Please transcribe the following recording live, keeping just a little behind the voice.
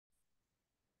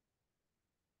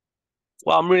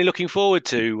Well, I'm really looking forward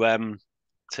to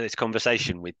this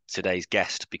conversation with today's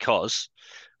guest because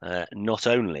not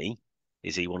only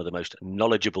is he one of the most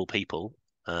knowledgeable people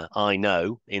I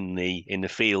know in the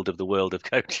field of the world of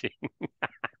coaching,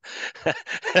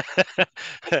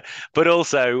 but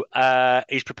also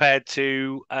he's prepared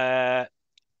to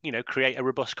create a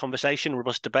robust conversation,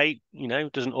 robust debate.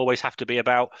 Doesn't always have to be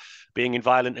about being in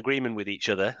violent agreement with each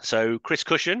other. So, Chris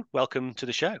Cushion, welcome to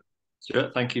the show.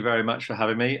 Stuart, thank you very much for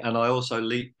having me. And I also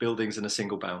leap buildings in a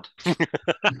single bound.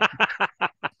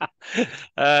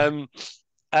 um,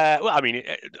 well, I mean,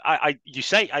 I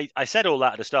said all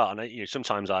that at the start, and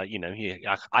sometimes I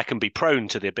can be prone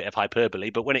to the bit of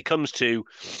hyperbole, but when it comes to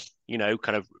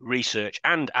kind of research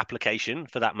and application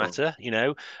for that Oh, matter,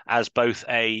 as both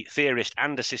a theorist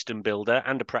and a system builder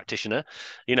and a practitioner,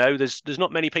 there's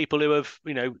not many people who have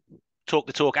talk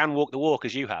the talk and walk the walk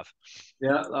as you have.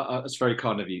 yeah, that's very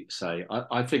kind of you to say.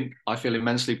 I think I feel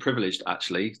immensely privileged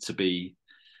actually to be.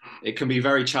 It can be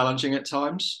very challenging at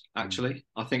times. Mm. Actually,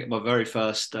 I think the very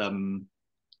first line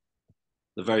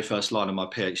of my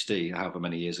PhD, however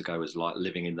many years ago, was like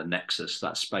living in the nexus,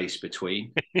 that space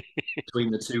between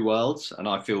the two worlds, and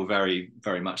I feel very,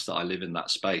 very much that I live in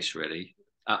that space. Really,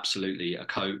 absolutely a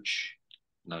coach.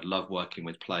 Love working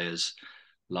with players,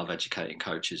 love educating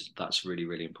coaches. That's really,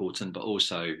 really important. But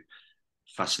also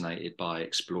fascinated by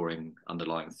exploring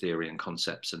underlying theory and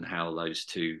concepts and how those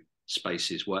two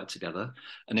spaces work together.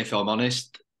 And if I'm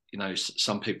honest,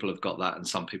 some people have got that and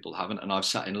some people haven't. And I've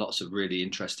sat in lots of really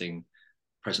interesting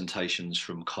presentations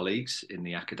from colleagues in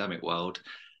the academic world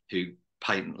who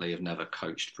patently have never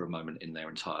coached for a moment in their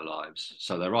entire lives.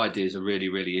 So their ideas are really,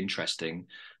 really interesting.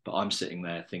 But I'm sitting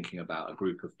there thinking about a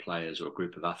group of players or a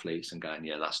group of athletes and going,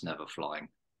 yeah, that's never flying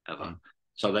ever. Mm.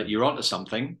 So that you're onto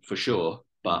something for sure,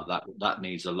 Mm. but that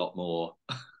needs a lot more.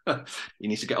 You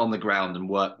need to get on the ground and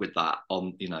work with that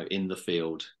on, in the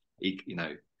field,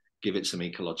 give it some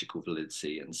ecological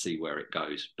validity and see where it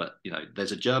goes. But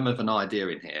there's a germ of an idea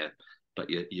in here, but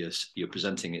you're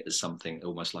presenting it as something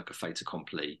almost like a fait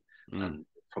accompli, Mm. and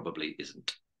probably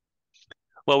isn't.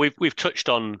 Well, we've touched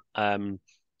on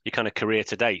your kind of career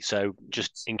to date. So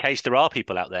just in case there are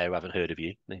people out there who haven't heard of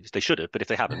you, they should have, but if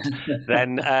they haven't,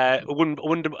 then I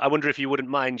wonder if you wouldn't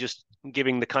mind just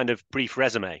giving the kind of brief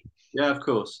resume. Yeah, of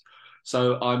course.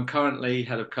 So I'm currently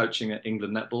head of coaching at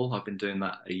England Netball. I've been doing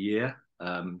that a year,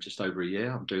 just over a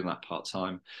year. I'm doing that part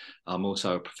time. I'm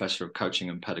also a professor of coaching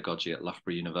and pedagogy at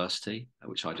Loughborough University,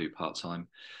 which I do part time.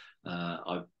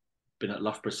 I've been at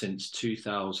Loughborough since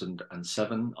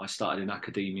 2007. I started in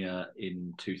academia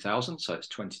in 2000, so it's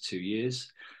 22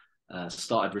 years.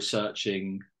 Started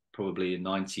researching probably in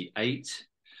 98,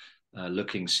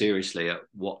 looking seriously at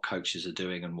what coaches are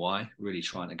doing and why, really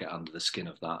trying to get under the skin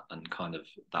of that, and kind of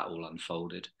that all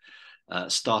unfolded.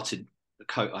 Started,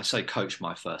 I say coach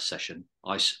my first session.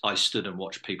 I stood and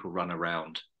watched people run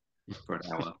around for an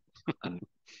hour and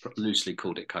loosely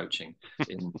called it coaching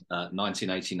in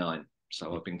 1989.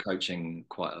 So I've been coaching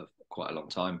quite a long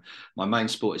time. My main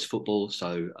sport is football,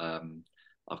 so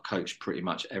I've coached pretty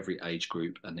much every age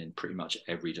group and in pretty much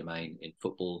every domain in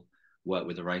football. Work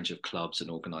with a range of clubs and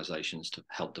organisations to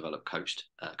help develop coach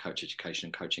education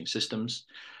and coaching systems.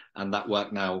 And that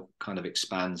work now kind of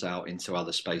expands out into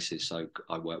other spaces. So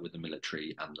I work with the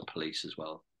military and the police as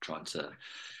well, trying to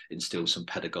instill some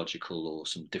pedagogical or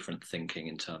some different thinking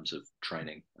in terms of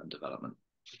training and development.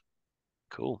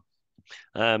 Cool.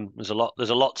 There's a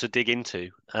lot to dig into.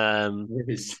 It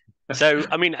is. So,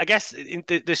 I mean, I guess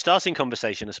the starting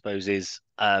conversation, I suppose, is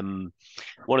one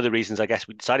of the reasons I guess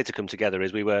we decided to come together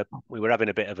is we were having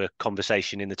a bit of a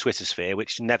conversation in the Twitter sphere,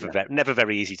 which Yeah, never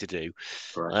very easy to do,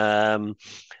 correct. um,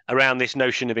 around this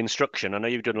notion of instruction. I know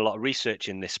you've done a lot of research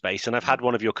in this space, and I've had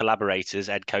one of your collaborators,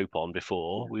 Ed Cope, on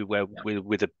before. Yeah, We were yeah.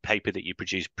 with a paper that you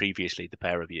produced previously, the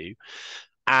pair of you.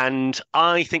 And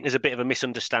I think there's a bit of a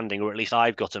misunderstanding, or at least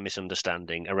I've got a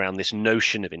misunderstanding around this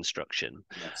notion of instruction.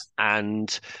 Yes.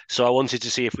 And so I wanted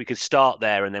to see if we could start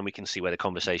there and then we can see where the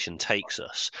conversation takes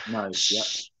us. No, yeah.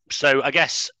 So I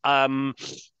guess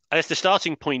the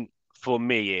starting point for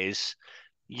me is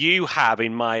you have,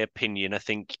 in my opinion, I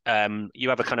think you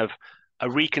have a kind of a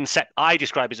reconcept. I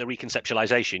describe it as a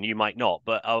reconceptualization. You might not,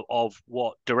 but of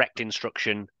what direct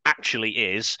instruction actually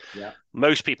is. Yeah.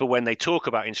 Most people, when they talk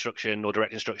about instruction or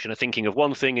direct instruction, are thinking of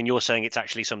one thing, and you're saying it's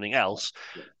actually something else.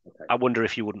 Yeah. Okay. I wonder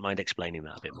if you wouldn't mind explaining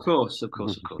that a bit Of more. course, of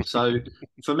course, of course. So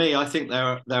for me, I think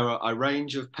there are a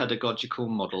range of pedagogical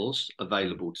models Mm.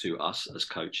 available to us as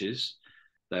coaches.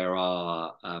 There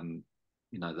are,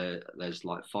 there's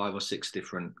like five or six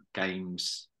different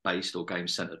games based or game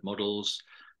centered models.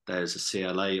 there's a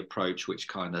CLA approach, which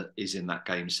kind of is in that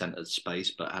game-centered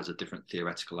space, but has a different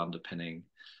theoretical underpinning.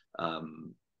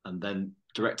 And then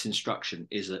direct instruction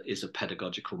is a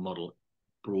pedagogical model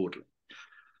broadly.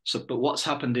 So, but what's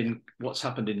happened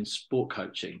in sport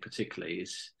coaching, particularly,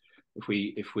 is if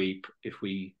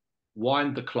we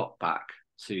wind the clock back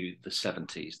to the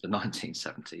 70s, the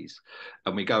 1970s,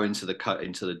 and we go into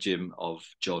the gym of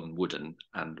John Wooden,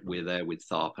 and we're there with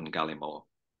Tharp and Gallimore,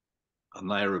 and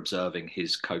they are observing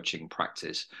his coaching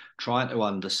practice, trying to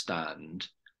understand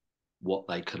what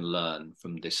they can learn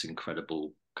from this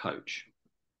incredible coach.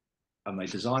 And they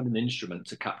designed an instrument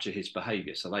to capture his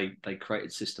behavior. So they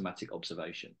created systematic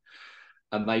observation.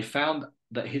 And they found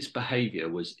that his behavior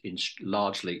was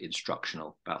largely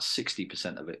instructional. About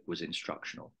 60% of it was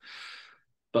instructional.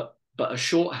 But a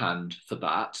shorthand for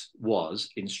that was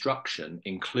instruction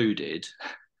included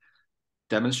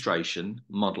demonstration,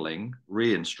 modeling,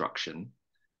 re-instruction,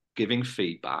 giving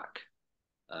feedback,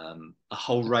 a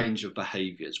whole range of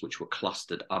behaviors which were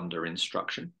clustered under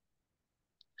instruction.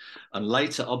 And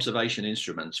later observation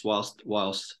instruments,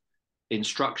 whilst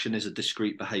instruction is a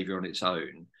discrete behavior on its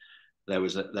own, there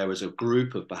was a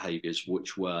group of behaviors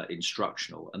which were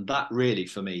instructional. And that really,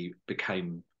 for me,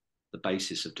 became the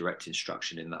basis of direct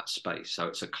instruction in that space. So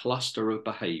it's a cluster of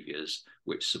behaviors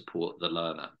which support the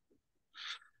learner.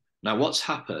 Now, what's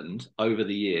happened over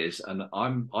the years, and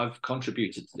I've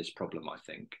contributed to this problem, I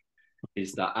think,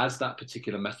 is that as that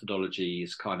particular methodology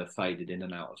is kind of faded in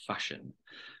and out of fashion,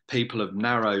 people have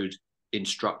narrowed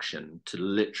instruction to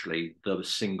literally the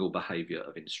single behavior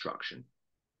of instruction,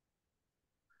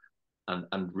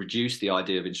 and reduced the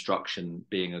idea of instruction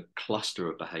being a cluster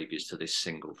of behaviors to this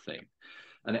single thing.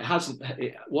 And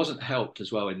it wasn't helped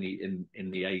as well in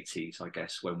the 80s, I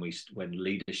guess, when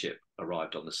leadership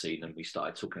arrived on the scene and we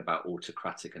started talking about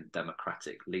autocratic and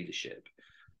democratic leadership.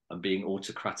 And being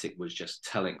autocratic was just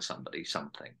telling somebody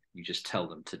something. You just tell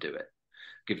them to do it,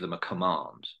 give them a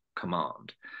command.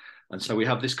 And so we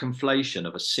have this conflation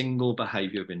of a single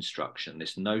behavior of instruction,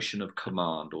 this notion of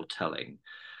command or telling.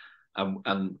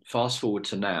 And fast forward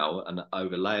to now, and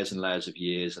over layers and layers of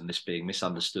years, and this being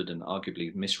misunderstood and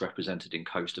arguably misrepresented in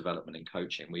coach development and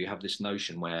coaching, where you have this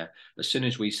notion where as soon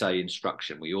as we say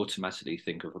instruction, we automatically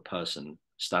think of a person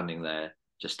standing there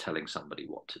just telling somebody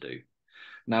what to do.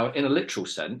 Now, in a literal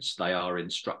sense, they are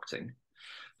instructing,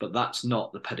 but that's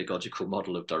not the pedagogical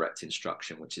model of direct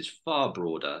instruction, which is far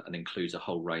broader and includes a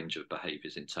whole range of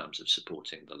behaviors in terms of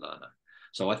supporting the learner.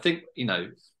 So I think,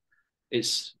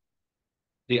 it's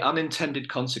the unintended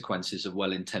consequences of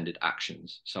well-intended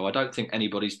actions. So I don't think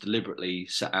anybody's deliberately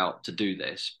set out to do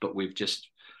this, but we've just,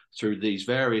 through these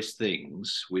various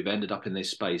things, we've ended up in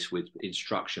this space with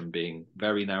instruction being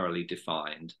very narrowly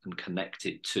defined and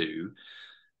connected to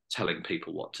telling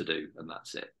people what to do, and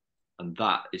that's it. And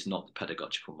that is not the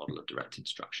pedagogical model of direct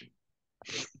instruction.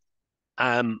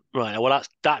 Right. Well,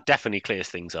 that definitely clears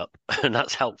things up, and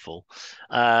that's helpful.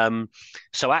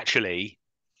 So actually,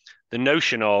 the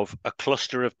notion of a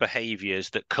cluster of behaviors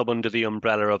that come under the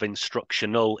umbrella of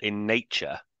instructional in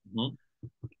nature,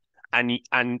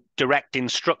 and direct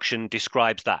instruction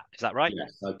describes that. Is that right?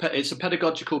 Yes. So it's a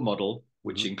pedagogical model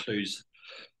which includes.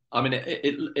 I mean,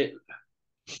 it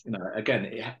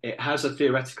has a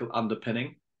theoretical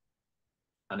underpinning,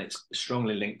 and it's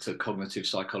strongly linked to cognitive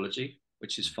psychology,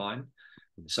 which is fine.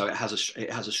 So it has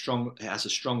a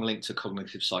strong link to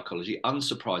cognitive psychology,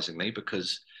 unsurprisingly,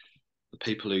 because the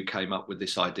people who came up with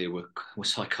this idea were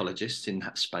psychologists in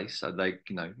that space, so they've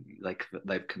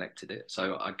connected it.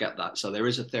 So I get that. So there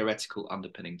is a theoretical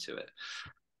underpinning to it,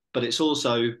 but it's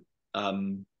also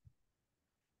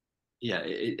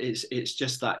it's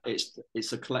just that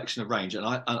it's a collection of range, and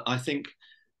I think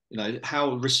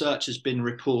how research has been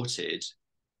reported,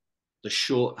 the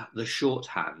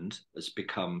shorthand has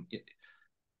become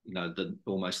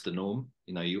almost the norm.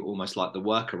 You almost like the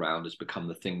workaround has become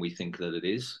the thing we think that it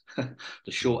is.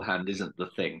 The shorthand isn't the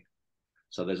thing.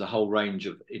 So there's a whole range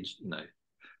of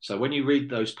so when you read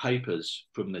those papers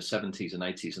from the 70s and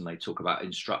 80s and they talk about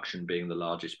instruction being the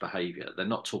largest behavior, they're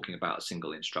not talking about a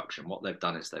single instruction. What they've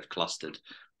done is they've clustered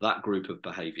that group of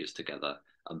behaviors together,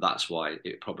 and that's why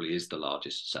it probably is the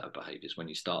largest set of behaviors. When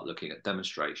you start looking at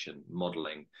demonstration,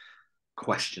 modeling,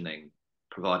 questioning,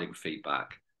 providing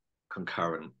feedback,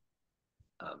 concurrent,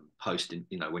 posting,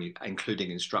 when you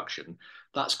including instruction,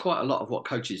 that's quite a lot of what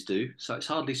coaches do. So it's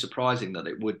hardly surprising that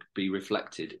it would be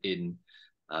reflected in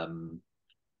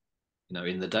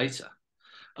in the data.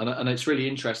 And it's really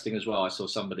interesting as well. I saw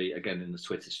somebody again in the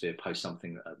Twitter sphere post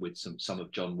something with some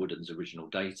of John Wooden's original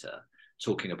data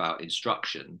talking about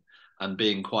instruction and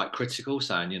being quite critical,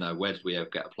 saying, where did we ever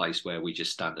get a place where we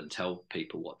just stand and tell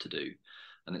people what to do?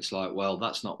 And it's like, well,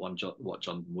 that's not what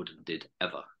John Wooden did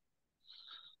ever.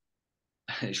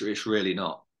 It's really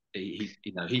not.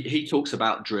 He talks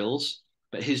about drills,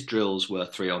 but his drills were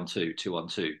 3-on-2,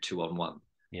 2-on-2, 2-on-1.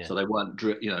 Yeah. So they weren't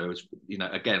drill.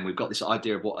 Again, we've got this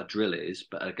idea of what a drill is,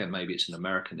 but again, maybe it's an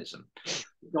Americanism.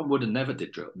 John Wooden never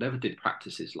did drill, never did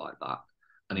practices like that,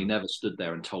 and he never stood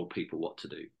there and told people what to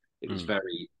do.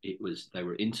 They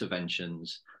were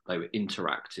interventions, they were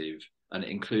interactive, and it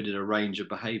included a range of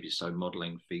behaviors. So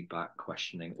modeling, feedback,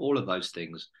 questioning, all of those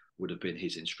things would have been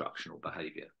his instructional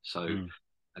behavior. So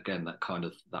again,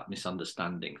 that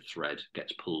misunderstanding thread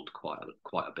gets pulled quite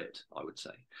a bit, I would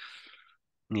say.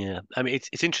 Yeah, I mean,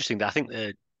 it's interesting that I think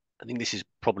this is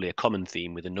probably a common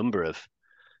theme with a number of,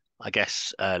 I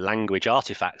guess, language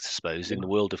artifacts, I suppose, in the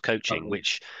world of coaching,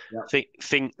 which things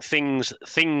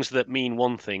that mean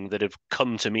one thing that have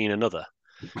come to mean another.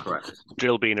 Correct.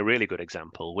 Drill being a really good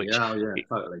example, which totally.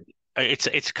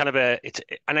 It's kind of it's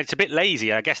a bit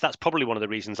lazy. I guess that's probably one of the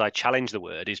reasons I challenge the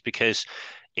word, is because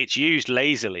it's used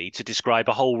lazily to describe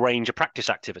a whole range of practice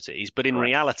activities, but in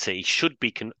reality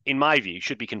in my view,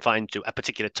 should be confined to a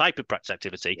particular type of practice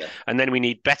activity. Yeah. And then we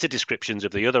need better descriptions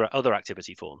of the other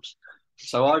activity forms.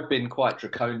 So I've been quite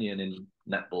draconian in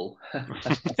netball.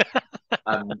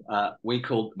 And we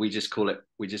just call it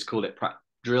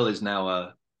drill is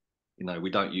now we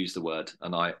don't use the word,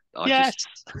 and I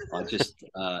just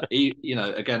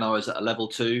again, I was at a level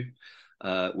 2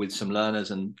 with some learners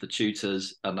and the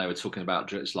tutors, and they were talking about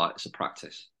drill. It's like it's a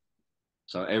practice.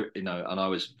 So and I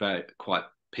was quite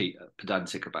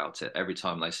pedantic about it. Every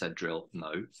time they said drill,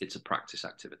 no, it's a practice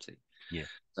activity. Yeah.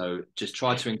 So just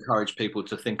try to encourage people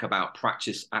to think about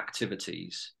practice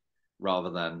activities rather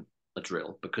than a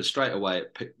drill, because straight away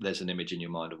there's an image in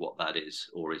your mind of what that is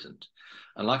or isn't.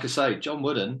 And like I say, John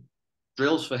Wooden,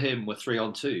 drills for him were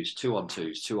 3-on-2s,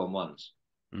 2-on-2s, 2-on-1s.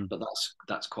 But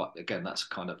that's quite, again, that's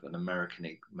kind of an American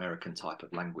type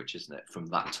of language, isn't it, from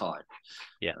that time?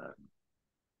 Yeah.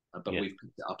 But we've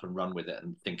picked it up and run with it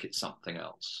and think it's something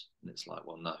else. And it's like,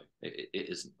 well, no, it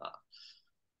isn't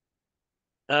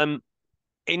that.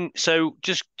 So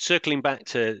just circling back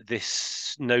to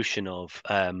this notion of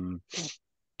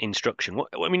instruction,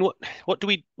 what do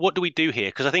we do here?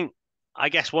 Because I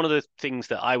guess one of the things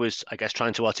that I was,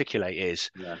 trying to articulate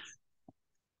is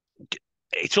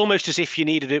it's almost as if you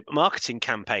needed a marketing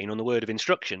campaign on the word of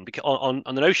instruction, because on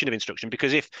the notion of instruction,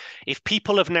 because if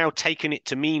people have now taken it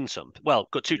to mean something, well,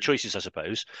 got two choices, I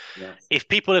suppose. Yes. If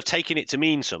people have taken it to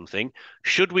mean something,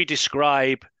 should we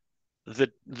describe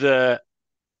the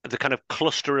kind of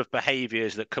cluster of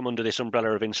behaviors that come under this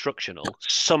umbrella of instructional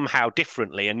somehow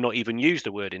differently and not even use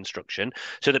the word instruction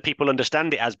so that people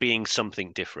understand it as being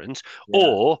something different? Yeah.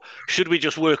 Or should we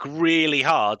just work really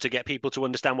hard to get people to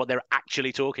understand what they're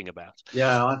actually talking about?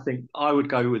 Yeah, I think I would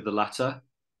go with the latter.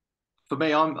 For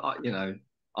me,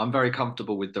 I'm very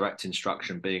comfortable with direct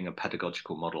instruction being a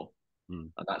pedagogical model.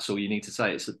 And that's all you need to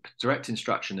say. Direct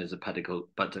instruction is a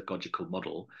pedagogical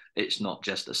model. It's not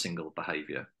just a single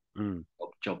behavior.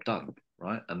 Job done,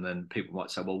 right? And then people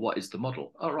might say, well, what is the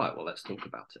model? Oh, right, well, let's talk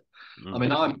about it. I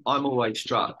mean, I'm always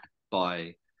struck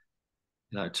by,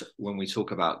 when we talk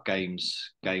about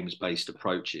games-based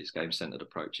approaches, game-centered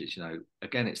approaches,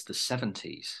 again, it's the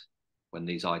 70s when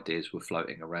these ideas were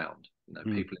floating around.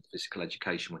 People in physical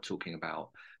education were talking about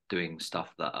doing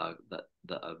stuff that are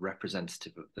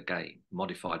representative of the game,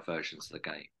 modified versions of the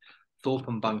game. Thorpe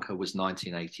and Bunker was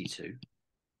 1982.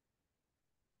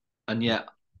 And yet,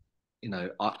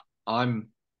 I'm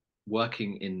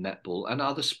working in netball and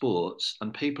other sports,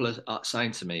 and people are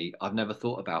saying to me, I've never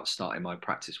thought about starting my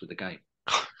practice with a game.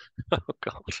 Oh,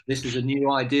 God. This is a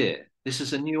new idea.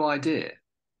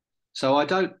 So I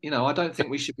don't think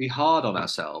we should be hard on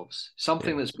ourselves.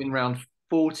 Something that's been around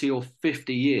 40 or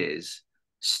 50 years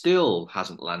still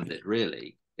hasn't landed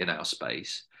really in our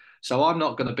space. So I'm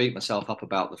not going to beat myself up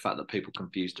about the fact that people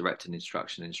confuse direct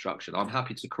instruction. I'm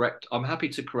happy to correct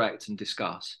and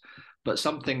discuss. But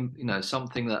something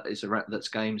that's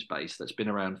games based, that's been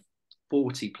around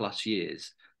 40 plus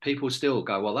years, people still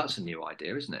go, well, that's a new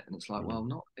idea, isn't it? And it's like, well,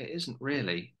 not, it isn't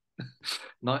really.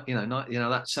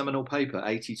 That seminal paper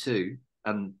 82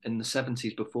 and in the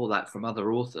 70s before that from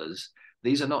other authors,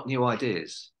 these are not new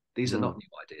ideas.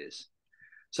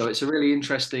 So it's a really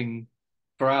interesting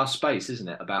for our space, isn't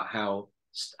it, about how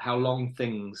long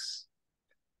things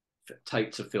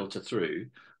take to filter through,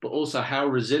 but also how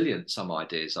resilient some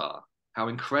ideas are, how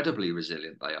incredibly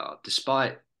resilient they are,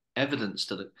 despite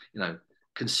evidence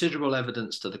considerable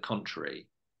evidence to the contrary.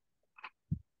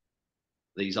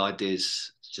 These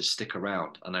ideas just stick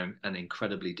around and are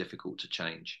incredibly difficult to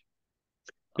change.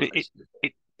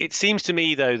 It seems to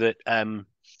me, though, that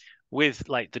with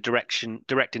like the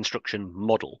direct instruction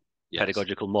model, Yes.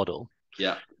 pedagogical model,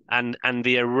 Yeah. and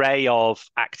the array of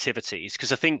activities,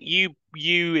 because I think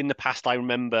you in the past, I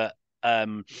remember,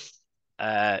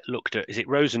 looked at, is it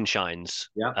Rosenshine's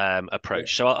Yeah.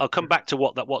 approach? So I'll come back to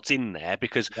what's in there,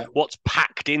 because Yeah. what's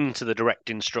packed into the direct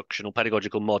instructional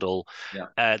pedagogical model,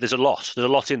 Yeah. there's a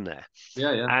lot in there,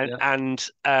 Yeah. Yeah. and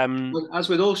Yeah. and Well, as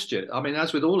with all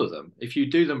as with all of them, if you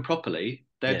do them properly,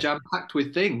 they're yeah, jam packed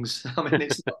with things. I mean,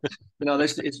 it's not,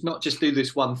 it's not just do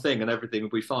this one thing and everything will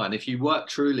be fine. If you work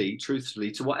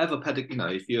truthfully to whatever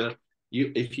if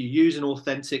you use an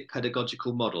authentic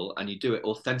pedagogical model and you do it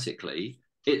authentically,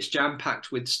 it's jam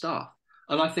packed with stuff.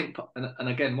 And I think, and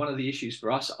again, one of the issues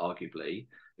for us, arguably,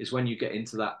 is when you get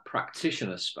into that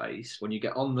practitioner space, when you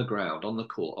get on the ground, on the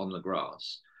court, on the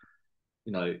grass,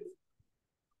 you know,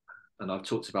 and I've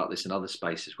talked about this in other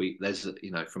spaces. There's,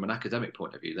 from an academic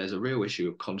point of view, there's a real issue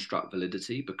of construct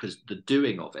validity, because the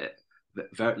doing of it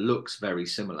looks very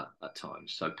similar at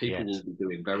times. So people will yes, be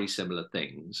doing very similar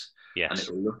things, and it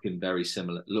yes, will look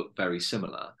very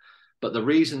similar. But the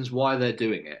reasons why they're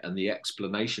doing it and the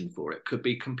explanation for it could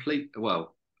be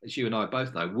well, as you and I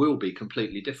both know, will be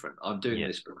completely different. I'm doing yeah,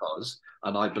 this because,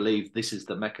 and I believe this is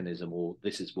the mechanism, or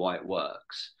this is why it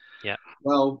works. yeah,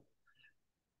 Well,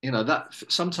 that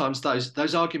sometimes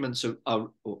those arguments are,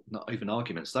 or not even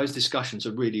arguments, those discussions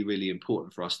are really, really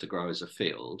important for us to grow as a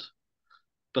field.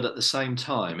 But at the same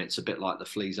time, it's a bit like the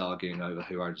fleas arguing over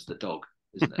who owns the dog,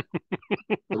 isn't it?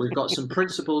 So we've got some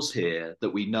principles here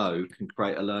that we know can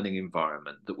create a learning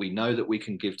environment, that we know that we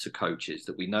can give to coaches,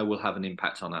 that we know will have an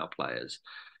impact on our players.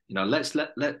 Let's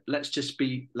let them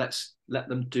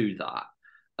do that.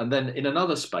 And then in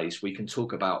another space, we can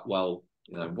talk about, well,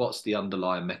 what's the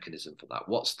underlying mechanism for that?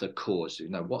 What's the cause?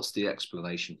 What's the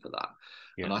explanation for that?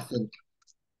 yeah, And I think,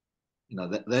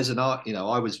 there's an art,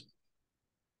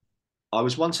 I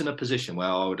was once in a position where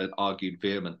I would have argued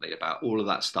vehemently about all of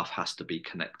that stuff has to be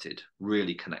connected,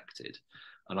 really connected.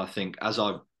 And I think as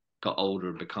I've got older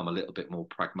and become a little bit more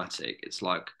pragmatic, it's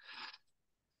like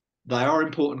they are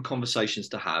important conversations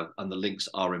to have, and the links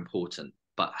are important,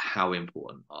 but how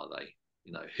important are they?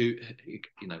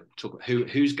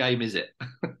 Whose game is it?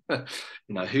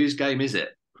 Whose game is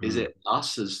it? Is it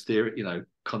us as theory,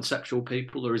 conceptual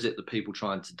people, or is it the people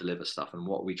trying to deliver stuff, and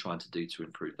what are we trying to do to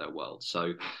improve their world?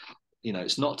 So,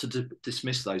 it's not to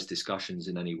dismiss those discussions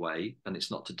in any way, and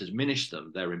it's not to diminish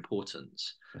them, their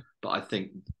importance. But I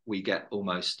think we get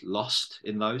almost lost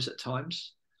in those at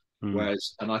times.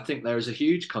 Whereas, and I think there is a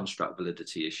huge construct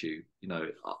validity issue.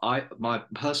 My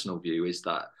personal view is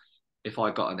that if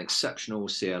I got an exceptional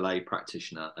CLA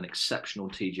practitioner, an exceptional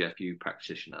TGFU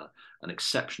practitioner, an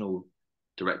exceptional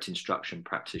direct instruction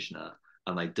practitioner,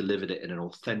 and they delivered it in an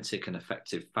authentic and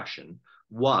effective fashion,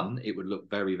 one, it would look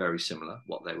very, very similar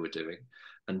what they were doing.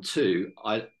 And two,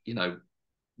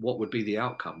 what would be the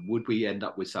outcome? Would we end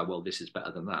up with, say, well, this is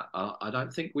better than that? I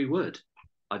don't think we would.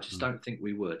 I just don't think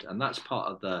we would. And that's part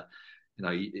of the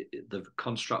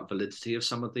construct validity of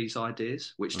some of these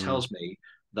ideas, which tells me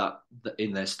that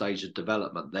in their stage of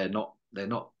development, they're not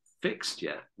fixed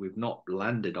yet. We've not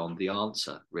landed on the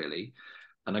answer, really.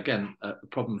 And again, the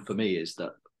problem for me is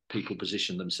that people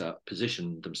position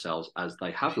themselves as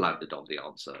they have landed on the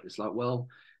answer. It's like, well,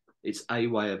 it's a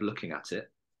way of looking at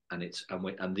it, and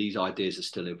these ideas are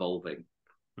still evolving.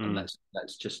 And let's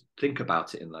just think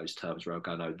about it in those terms, where I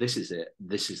go, no, this is it.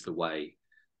 This is the way.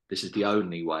 This is the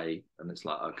only way. And it's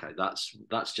like, okay, that's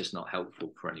just not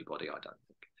helpful for anybody, I don't think.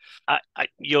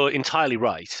 You're entirely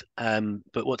right.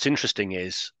 But what's interesting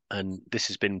is, and this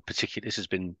has been,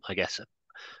 I guess,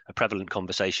 a prevalent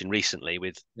conversation recently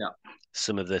with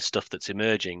some of the stuff that's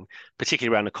emerging,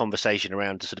 particularly around the conversation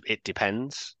around sort of it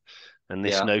depends, and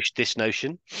this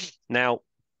notion. Now,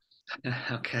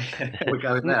 okay, we're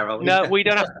going there, are we? No, we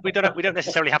don't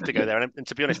necessarily have to go there. And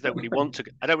to be honest, I don't really want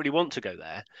to go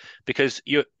there, because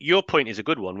your point is a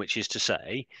good one, which is to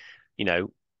say,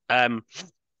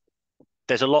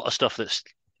 there's a lot of stuff that's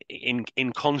in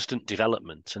constant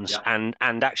development,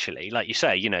 and actually, like you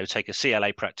say, take a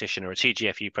CLA practitioner, a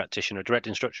TGFU practitioner, a direct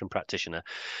instruction practitioner.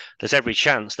 There's every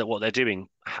chance that what they're doing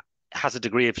has a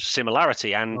degree of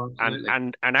similarity, and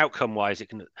outcome wise, it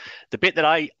can. The bit that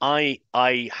I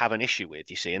have an issue with,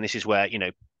 you see, and this is where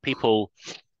people,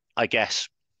 I guess,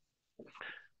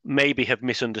 maybe have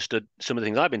misunderstood some of the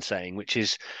things I've been saying, which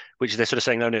is they're sort of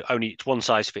saying, no, only it's one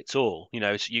size fits all.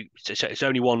 It's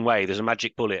only one way. There's a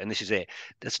magic bullet, and this is it.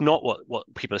 That's not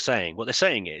what people are saying. What they're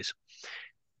saying is,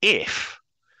 if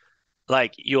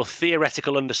like your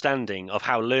theoretical understanding of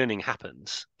how learning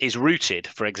happens is rooted,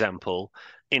 for example,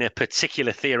 in a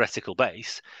particular theoretical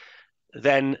base,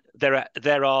 then there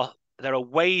are there are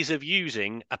ways of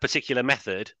using a particular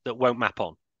method that won't map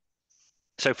on.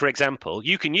 So, for example,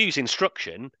 you can use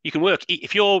instruction. You can work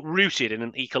if you're rooted in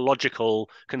an ecological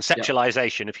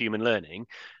conceptualization of human learning.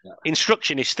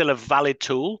 Instruction is still a valid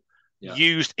tool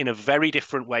used in a very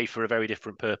different way for a very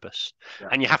different purpose,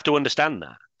 and you have to understand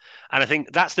that. And I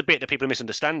think that's the bit that people are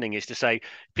misunderstanding, is to say,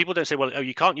 people don't say, well, oh,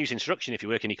 you can't use instruction if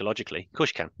you're working ecologically. Of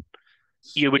course you can.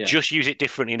 You would just use it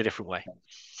differently in a different way.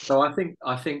 So I think,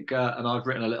 and I've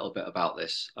written a little bit about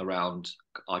this around,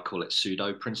 I call it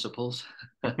pseudo principles.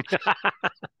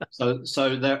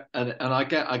 So there, and I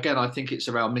get, again, I think it's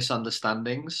around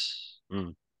misunderstandings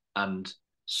and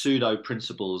pseudo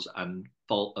principles and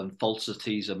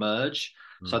falsities emerge.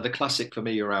 So the classic for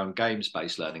me around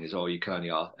games-based learning is, oh, you can only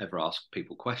ever ask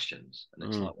people questions, and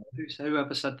it's like, well, who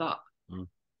ever said that?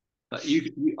 But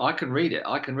I can read it.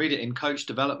 I can read it in coach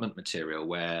development material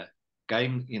where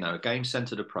a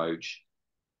game-centered approach,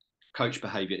 coach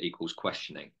behavior equals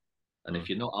questioning. And if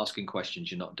you're not asking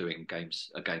questions, you're not doing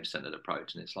a game-centered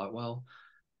approach. And it's like, well,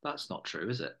 that's not true,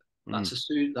 is it? That's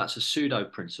a pseudo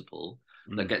principle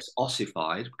that gets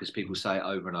ossified because people say it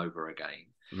over and over again.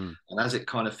 And as it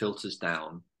kind of filters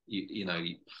down,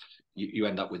 you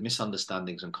end up with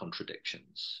misunderstandings and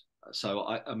contradictions. So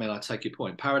I mean, I take your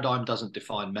point. Paradigm doesn't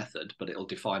define method, but it'll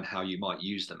define how you might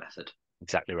use the method.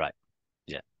 Exactly right.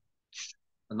 Yeah.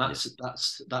 And that's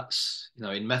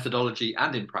in methodology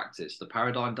and in practice, the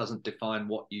paradigm doesn't define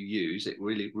what you use. It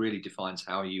really defines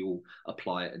how you will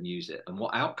apply it and use it, and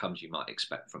what outcomes you might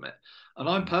expect from it. And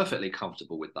I'm perfectly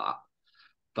comfortable with that.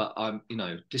 But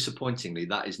disappointingly,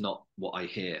 that is not what I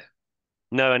hear.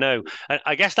 No, I know.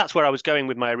 I guess that's where I was going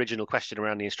with my original question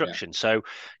around the instruction. Yeah. So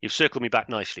you've circled me back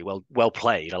nicely. Well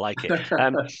played. I like it.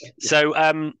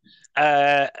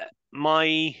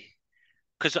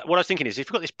 Because what I was thinking is, if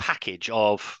you've got this package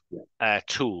of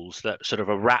tools that sort of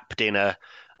are wrapped in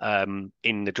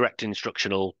in the direct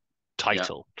instructional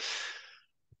title. Yeah.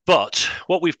 But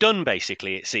what we've done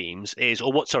basically, it seems, is,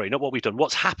 not what we've done,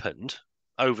 what's happened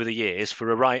over the years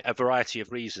for a variety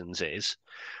of reasons is,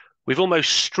 we've almost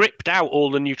stripped out all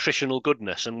the nutritional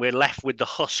goodness and we're left with the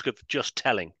husk of just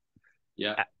telling.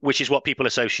 Yeah. Which is what people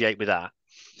associate with that.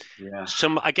 Yeah.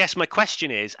 So I guess my question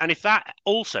is, and if that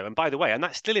also, and by the way, and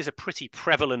that still is a pretty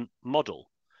prevalent model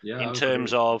in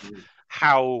terms of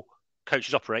how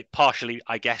coaches operate, partially,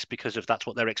 I guess, because of that's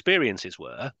what their experiences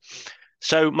were.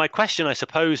 So my question, I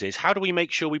suppose, is how do we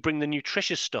make sure we bring the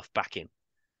nutritious stuff back in?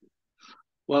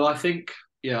 Well, I think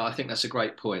that's a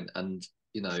great point. And,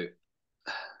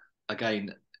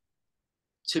 again,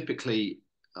 typically,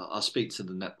 I'll speak to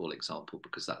the netball example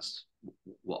because that's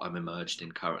what I'm immersed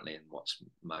in currently and what's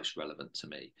most relevant to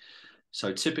me.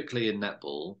 So typically in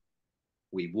netball,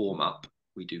 we warm up,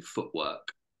 we do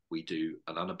footwork, we do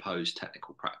an unopposed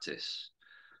technical practice,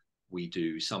 we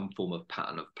do some form of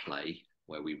pattern of play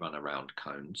where we run around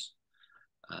cones,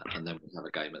 and then we have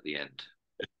a game at the end.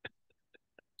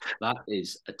 That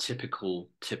is a typical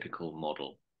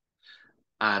model.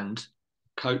 And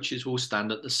coaches will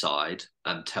stand at the side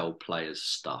and tell players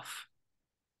stuff.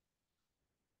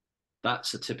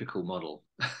 That's a typical model.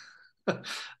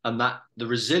 And that the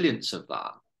resilience of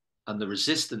that and the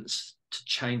resistance to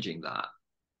changing that,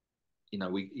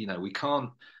 we can't,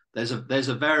 there's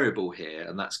a variable here,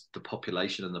 and that's the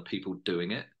population and the people doing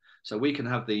it. So we can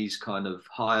have these kind of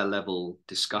higher level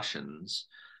discussions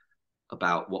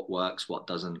about what works, what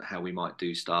doesn't, how we might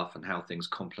do stuff and how things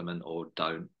complement or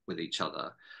don't with each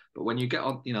other. But when you get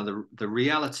on, the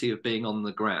reality of being on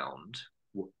the ground,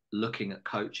 looking at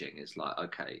coaching is like,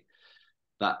 okay,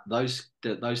 that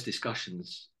those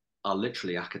discussions are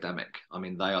literally academic. I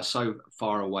mean, they are so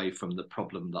far away from the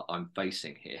problem that I'm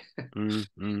facing here.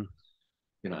 And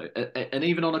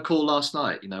even on a call last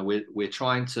night, we're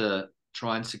trying to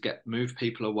move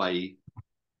people away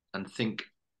and think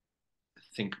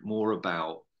more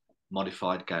about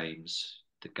modified games,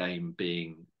 the game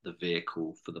being the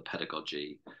vehicle for the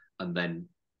pedagogy, and then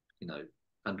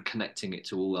and connecting it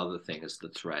to all other things as the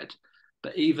thread.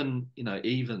 But even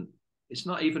it's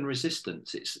not even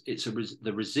resistance. It's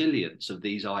the resilience of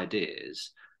these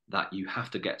ideas that you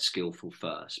have to get skillful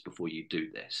first before you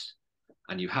do this.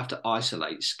 And you have to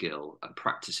isolate skill and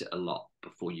practice it a lot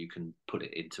before you can put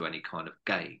it into any kind of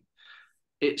game.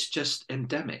 It's just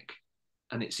endemic,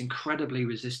 and it's incredibly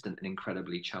resistant and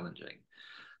incredibly challenging.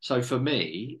 So for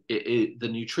me, the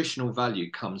nutritional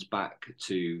value comes back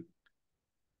to,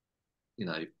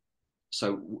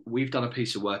 so we've done a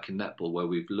piece of work in netball where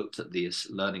we've looked at these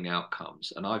learning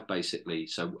outcomes, and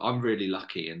so I'm really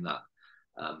lucky in that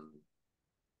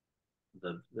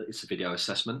it's a video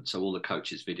assessment, so all the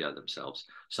coaches video themselves.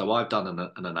 So I've done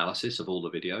an analysis of all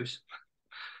the videos,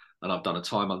 and I've done a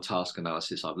time on task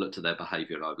analysis. I've looked at their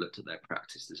behavior and I've looked at their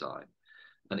practice design.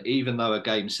 And even though a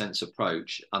game sense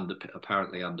approach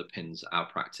apparently underpins our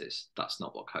practice, that's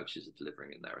not what coaches are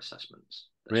delivering in their assessments.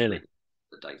 That's Really?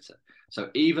 the data. So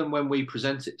even when we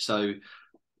present it,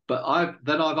 but I've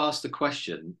asked the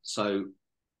question, so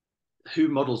who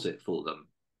models it for them?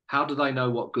 How do they know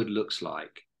what good looks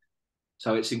like?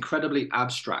 So it's incredibly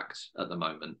abstract at the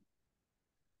moment,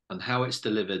 and how it's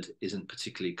delivered isn't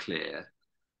particularly clear.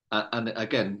 And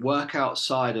again, work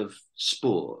outside of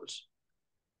sport,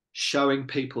 showing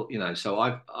people, so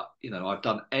I've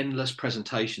done endless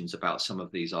presentations about some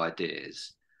of these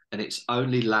ideas, and it's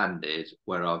only landed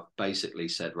where I've basically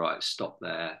said, right, stop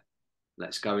there.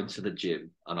 Let's go into the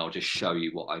gym and I'll just show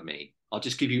you what I mean. I'll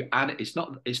just give you, and it's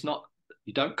not,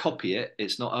 you don't copy it.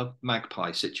 It's not a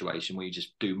magpie situation where you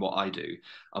just do what I do.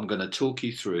 I'm going to talk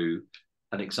you through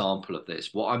an example of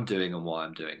this, what I'm doing and why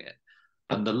I'm doing it.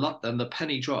 And the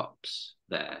penny drops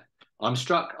there. I'm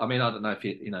struck. I mean, I don't know if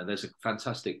there's a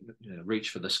fantastic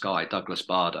Reach for the Sky, Douglas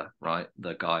Bader, right?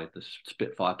 The guy, the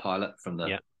Spitfire pilot from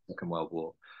the Second World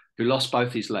War, who lost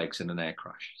both his legs in an air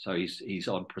crash. So he's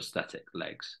on prosthetic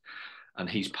legs, and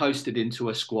he's posted into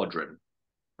a squadron,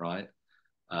 right?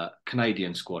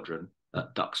 Canadian squadron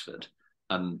at Duxford,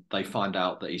 and they find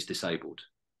out that he's disabled,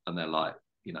 and they're like,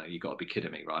 you got to be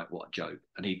kidding me, right? What a joke.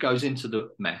 And he goes into the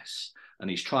mess and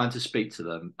he's trying to speak to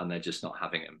them, and they're just not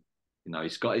having him.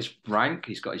 He's got his rank,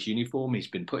 he's got his uniform, he's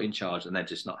been put in charge, and they're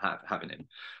just not having him.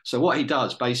 So what he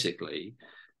does basically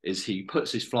is he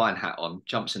puts his flying hat on,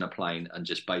 jumps in a plane, and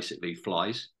just basically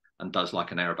flies and does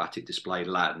like an aerobatic display,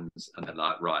 lands, and they're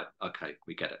like, right, okay,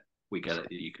 we get it,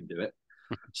 you can do it.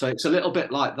 So it's a little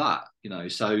bit like that,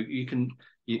 so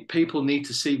people need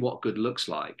to see what good looks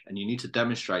like, and you need to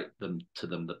demonstrate to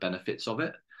them the benefits of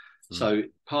it. So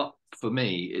for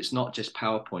me, it's not just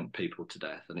PowerPoint people to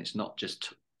death, and it's not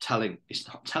just telling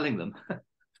them,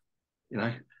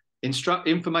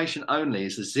 information only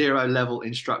is a 0-level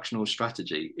instructional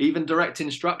strategy. Even direct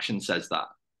instruction says that.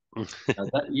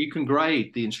 That you can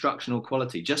grade the instructional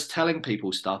quality. Just telling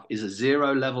people stuff is a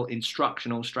 0-level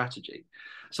instructional strategy.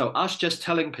 So us just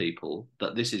telling people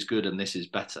that this is good and this is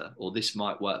better, or this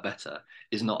might work better,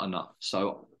 is not enough.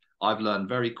 So I've learned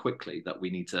very quickly that we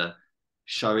need to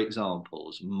show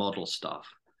examples, model stuff,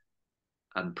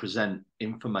 and present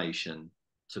information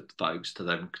to folks, to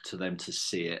them to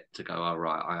see it, to go, all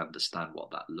right, I understand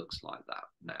what that looks like that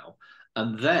now.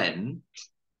 And then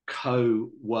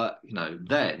co-work,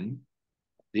 then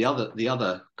the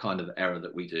other kind of error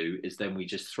that we do is then we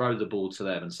just throw the ball to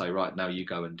them and say, right, now you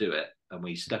go and do it. And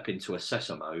we step into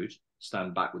assessor mode,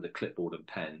 stand back with a clipboard and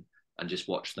pen, and just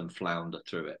watch them flounder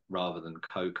through it, rather than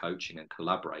co-coaching and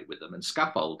collaborate with them and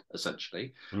scaffold,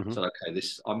 essentially. So, okay,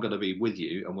 I'm going to be with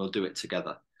you and we'll do it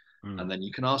together. And then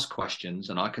you can ask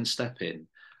questions and I can step in,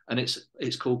 and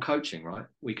it's called coaching, right?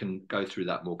 We can go through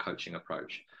that more coaching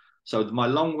approach. So my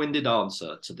long-winded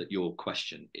answer to your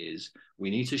question is, we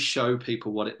need to show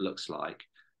people what it looks like,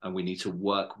 and we need to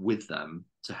work with them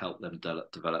to help them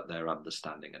develop their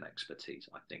understanding and expertise.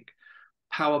 I think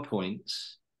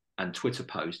PowerPoints and Twitter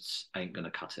posts ain't going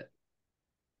to cut it.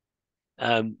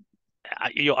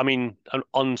 I mean,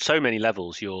 on so many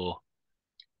levels, you're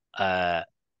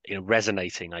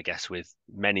resonating, I guess, with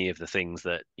many of the things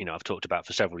that I've talked about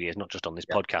for several years, not just on this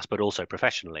podcast, but also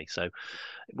professionally. So,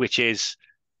 which is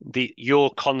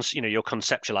your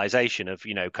conceptualization of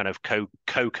kind of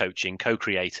co-coaching,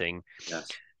 co-creating,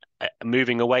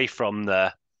 moving away from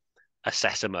the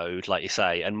assessor mode, like you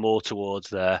say, and more towards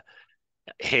the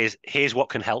here's what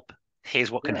can help,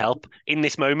 in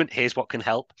this moment, here's what can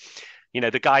help.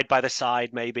 The guide by the side,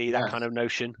 maybe, that kind of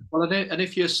notion. Well, and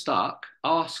if you're stuck,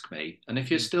 ask me. And if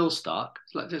you're still stuck,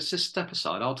 let's just step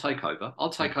aside. I'll take over. I'll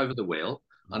take over the wheel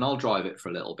and I'll drive it for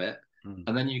a little bit.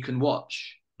 And then you can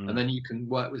watch and then you can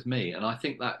work with me. And I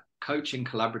think that coaching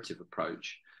collaborative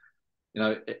approach,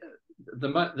 the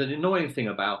annoying thing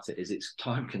about it is it's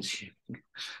time consuming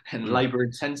and labor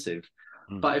intensive.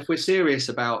 But if we're serious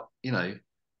about,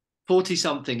 40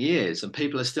 something years and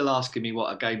people are still asking me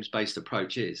what a games-based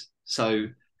approach is. So,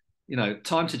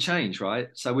 time to change, right?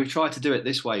 So we've tried to do it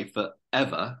this way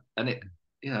forever, and it,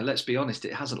 let's be honest,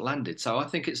 it hasn't landed. So I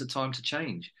think it's a time to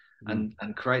change and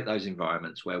create those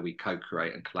environments where we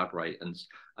co-create and collaborate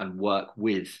and work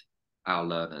with our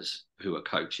learners who are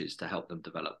coaches to help them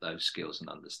develop those skills and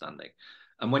understanding.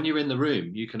 And when you're in the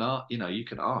room, you can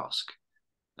ask,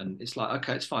 and it's like,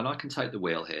 okay, it's fine. I can take the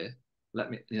wheel here. Let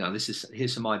me,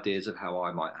 here's some ideas of how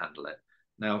I might handle it.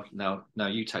 Now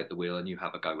you take the wheel and you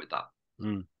have a go with that.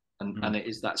 And it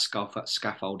is that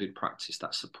scaffolded practice,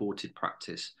 that supported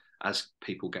practice as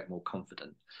people get more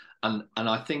confident. And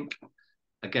I think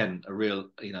again,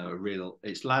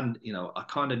 it's I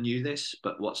kind of knew this,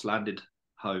 but what's landed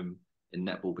home in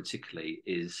netball particularly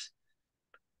is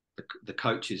the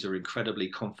coaches are incredibly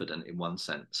confident in one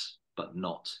sense, but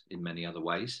not in many other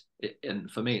ways.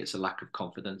 And for me, it's a lack of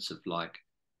confidence of like,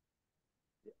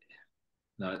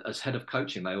 as head of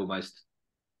coaching, they almost,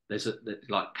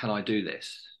 like, can I do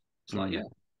this? It's like, yeah.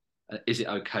 Is it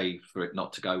okay for it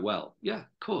not to go well? Yeah,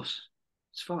 of course,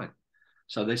 it's fine.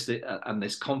 So this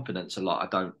confidence a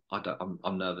lot.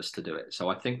 I'm nervous to do it. So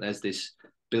I think there's this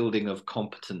building of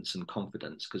competence and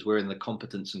confidence, because we're in the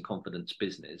competence and confidence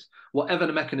business. Whatever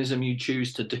the mechanism you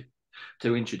choose to do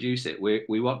to introduce it,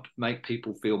 we want to make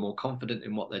people feel more confident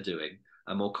in what they're doing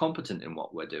and more competent in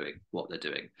what they're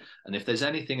doing. And if there's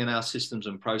anything in our systems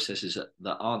and processes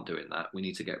that aren't doing that, we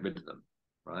need to get rid of them,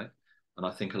 right? And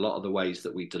I think a lot of the ways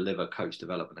that we deliver coach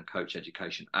development and coach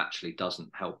education actually doesn't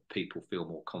help people feel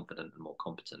more confident and more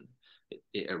competent.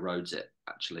 It erodes it,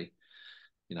 actually.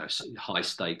 High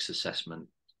stakes assessment,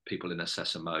 people in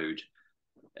assessor mode,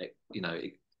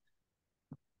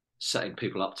 setting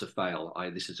people up to fail.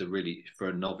 This is for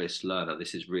a novice learner,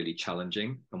 this is really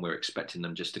challenging, and we're expecting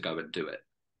them just to go and do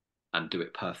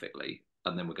it perfectly.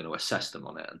 And then we're going to assess them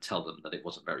on it and tell them that it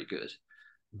wasn't very good.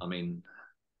 I mean,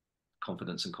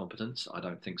 confidence and competence? I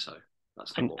don't think so.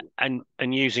 That's not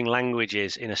and using language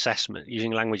in assessment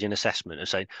and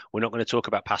saying we're not going to talk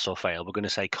about pass or fail. We're going to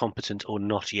say competent or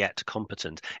not yet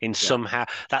competent.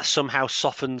 Somehow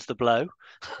softens the blow.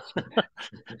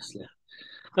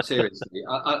 Seriously,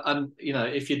 and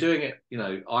if you're doing it,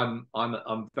 I'm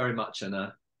very much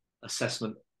an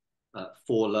assessment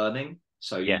for learning.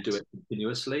 So you do it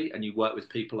continuously, and you work with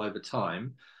people over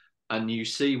time, and you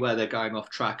see where they're going off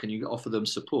track, and you offer them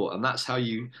support. And that's how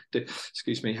you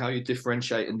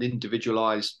differentiate and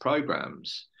individualize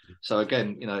programs. So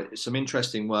again, some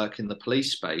interesting work in the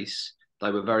police space.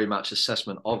 They were very much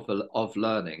assessment of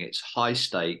learning. It's high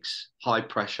stakes, high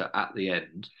pressure at the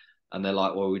end. And they're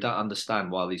like, well, we don't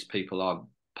understand why these people aren't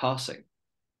passing.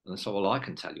 And so, well, I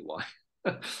can tell you why.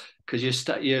 Because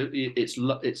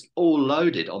it's all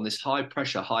loaded on this high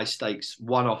pressure, high stakes,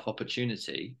 one-off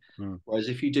opportunity. Whereas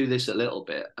if you do this a little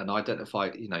bit and identify,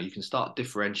 you can start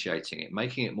differentiating it,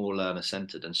 making it more learner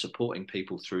centered and supporting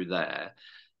people through there.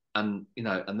 And,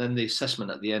 and then the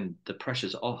assessment at the end, the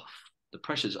pressure's off. The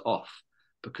pressure's off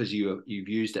because you've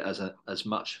used it as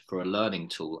much for a learning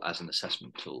tool as an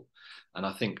assessment tool. And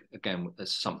I think, again,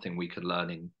 there's something we can learn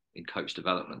in coach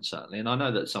development, certainly. And I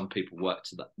know that some people work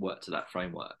to that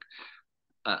framework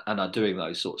and are doing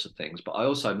those sorts of things. But I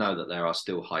also know that there are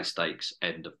still high stakes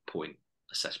end of point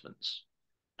assessments.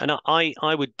 And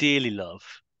I would dearly love,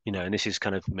 and this is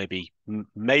kind of maybe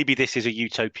this is a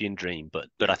utopian dream, but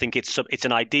I think it's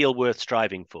an ideal worth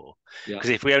striving for. Because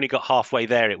if we only got halfway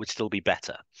there, it would still be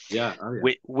better. Yeah. Oh,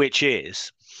 yeah. Which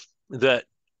is that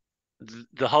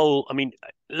the whole, I mean,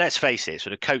 let's face it,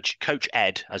 sort of coach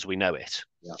ed as we know it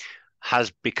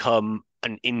has become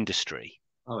an industry.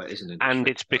 Oh, it is an industry. And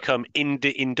it's become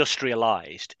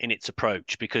industrialized in its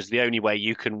approach, because the only way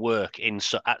you can work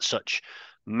at such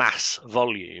mass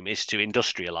volume is to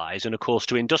industrialize. And of course,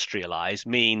 to industrialize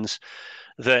means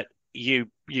that you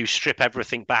strip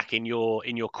everything back in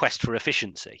your quest for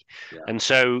efficiency. And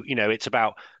so it's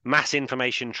about mass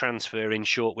information transfer in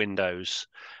short windows,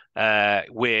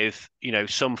 with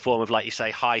some form of, like you say,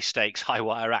 high stakes, high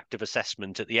wire active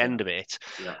assessment at the end of it.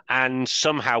 And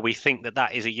somehow we think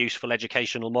that is a useful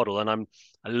educational model. And I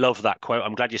love that quote.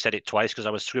 I'm glad you said it twice, because I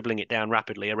was scribbling it down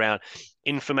rapidly. Around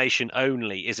information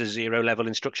only is a 0-level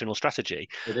instructional strategy.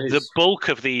 The bulk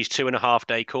of these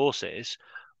 2.5-day courses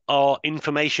are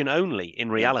information only in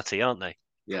reality, aren't they?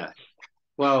 Yeah.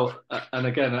 Well, and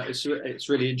again, it's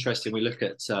really interesting. We look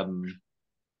at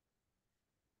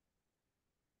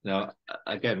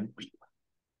again,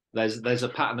 there's a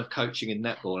pattern of coaching in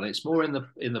netball, and it's more in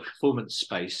the performance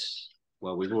space.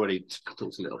 Well, we've already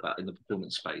talked a little about in the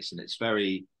performance space, and it's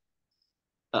very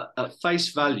at face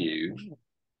value,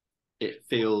 it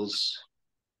feels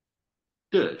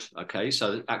good. Okay,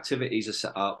 so activities are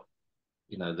set up.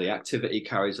 The activity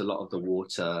carries a lot of the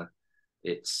water.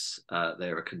 It's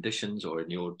there are conditions, or in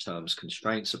your terms,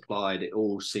 constraints applied. It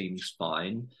all seems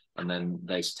fine. And then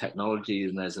there's technology,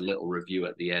 and there's a little review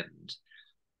at the end.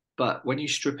 But when you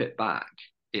strip it back,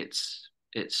 it's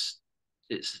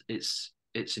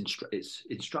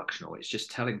instructional. It's just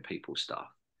telling people stuff,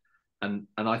 and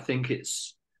I think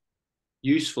it's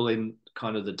useful in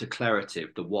kind of the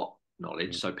declarative, the what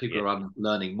knowledge. So people are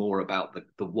learning more about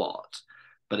the what,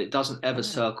 but it doesn't ever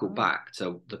circle back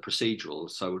to the procedural.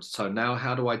 So now,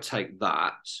 how do I take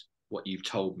that, what you've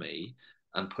told me,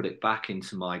 and put it back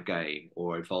into my game,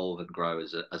 or evolve and grow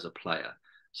as a player?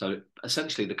 So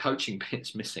essentially the coaching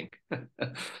bit's missing.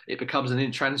 It becomes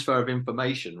an transfer of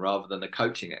information rather than a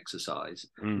coaching exercise.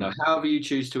 You know, however you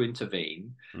choose to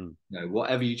intervene, you know,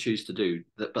 whatever you choose to do,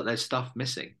 but there's stuff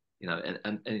missing, you know,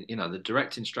 and you know, the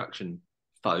direct instruction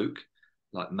folk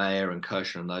like Mayer and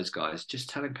Kirscher and those guys, just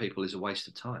telling people is a waste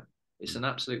of time. It's an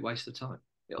absolute waste of time.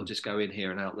 It'll just go in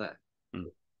here and out there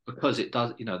because it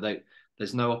does, you know,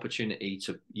 there's no opportunity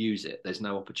to use it. There's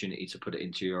no opportunity to put it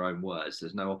into your own words.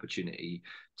 There's no opportunity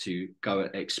to go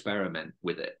and experiment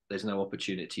with it. There's no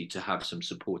opportunity to have some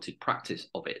supported practice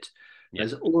of it.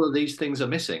 There's all of these things are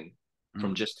missing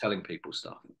from just telling people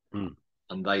stuff, and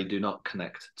they do not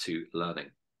connect to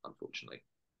learning, unfortunately.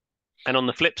 And on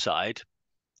the flip side,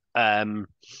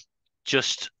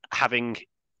 just having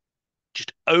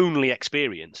just only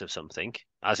experience of something,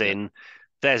 as in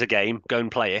there's a game, go and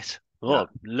play it. Oh,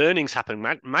 learning's happening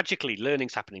magically.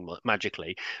 Learning's happening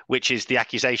magically, which is the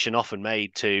accusation often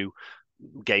made to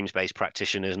games-based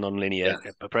practitioners, non-linear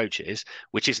approaches,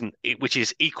 which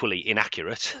is equally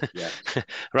inaccurate,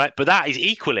 right? But that is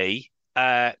equally,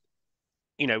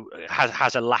 you know,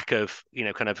 has a lack of, you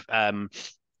know, kind of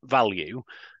value.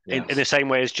 In the same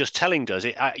way as just telling does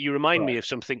it. You remind me of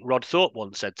something Rod Thorpe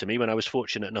once said to me when I was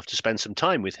fortunate enough to spend some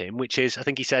time with him, which is, I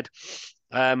think he said,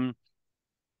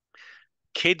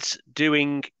 kids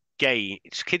doing games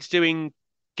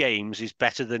is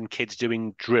better than kids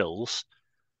doing drills,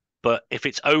 but if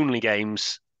it's only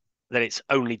games, then it's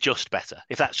only just better.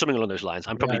 If that's something along those lines,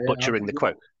 I'm probably butchering the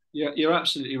quote. Yeah, you're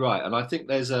absolutely right, and I think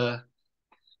there's a.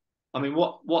 I mean,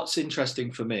 what's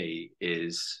interesting for me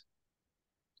is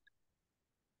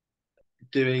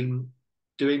doing,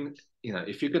 you know,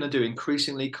 if you're going to do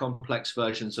increasingly complex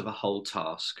versions of a whole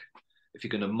task, if you're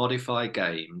going to modify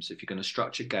games, if you're going to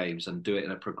structure games and do it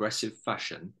in a progressive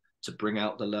fashion to bring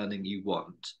out the learning you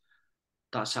want,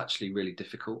 that's actually really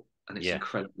difficult, and it's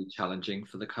incredibly challenging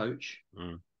for the coach.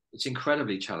 It's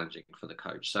incredibly challenging for the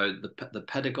coach. So the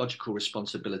pedagogical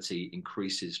responsibility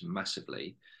increases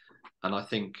massively, and I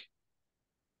think,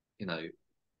 you know,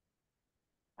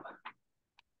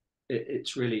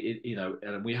 it's really, you know,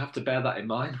 and we have to bear that in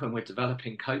mind when we're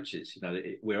developing coaches. You know,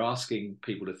 we're asking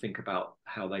people to think about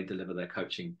how they deliver their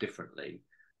coaching differently,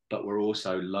 but we're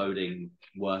also loading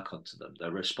work onto them. The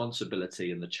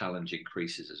responsibility and the challenge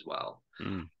increases as well,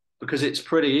 because it's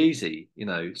pretty easy, you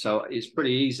know. So it's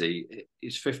pretty easy.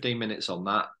 It's 15 minutes on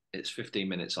that. It's 15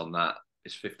 minutes on that.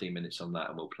 It's 15 minutes on that,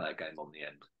 and we'll play a game on the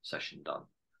end. Session done.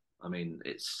 I mean,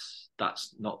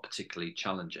 that's not particularly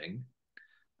challenging.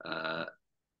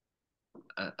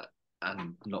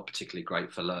 And not particularly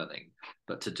great for learning,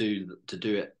 but to do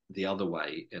it the other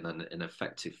way in an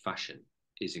effective fashion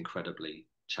is incredibly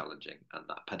challenging, and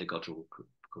that pedagogical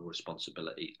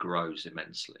responsibility grows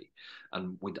immensely.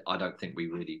 And I don't think we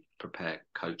really prepare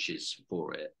coaches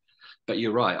for it. But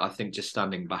you're right. I think just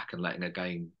standing back and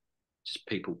letting just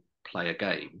people play a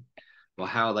game, well,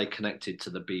 how are they connected to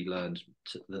the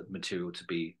material to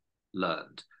be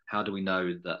learned? How do we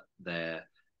know that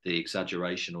the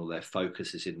exaggeration or their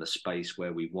focus is in the space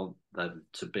where we want them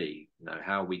to be? You know,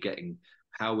 how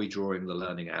are we drawing the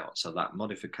learning out? So that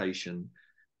modification,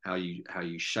 how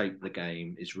you shape the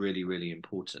game is really, really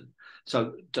important.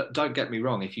 So don't get me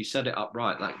wrong. If you set it up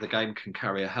right, like, the game can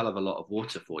carry a hell of a lot of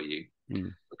water for you,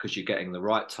 because you're getting the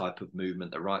right type of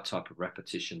movement, the right type of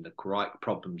repetition, the right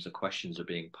problems, the questions are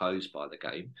being posed by the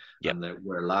game, and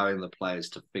we're allowing the players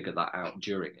to figure that out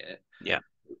during it.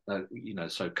 You know,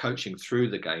 so coaching through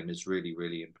the game is really,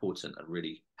 really important and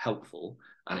really helpful,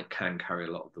 and it can carry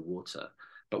a lot of the water.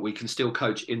 But we can still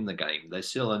coach in the game. There's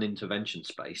still an intervention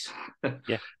space, and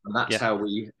that's how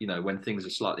we, you know, when things are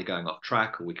slightly going off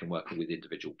track, or we can work with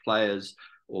individual players,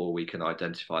 or we can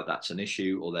identify that's an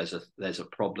issue, or there's a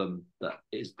problem that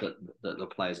the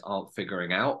players aren't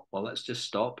figuring out. Well, let's just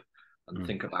stop and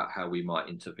think about how we might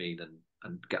intervene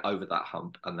and get over that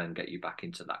hump, and then get you back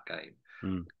into that game.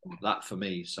 That for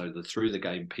me, so the through the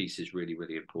game piece is really,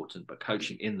 really important, but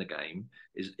coaching in the game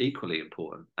is equally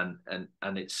important,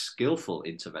 and it's skillful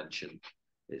intervention.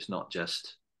 It's not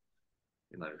just,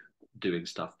 you know, doing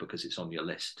stuff because it's on your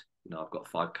list. You know, I've got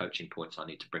 5 coaching points, I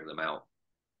need to bring them out.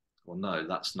 Well, no,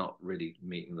 that's not really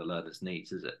meeting the learner's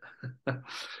needs, is it?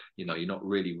 You know, you're not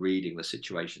really reading the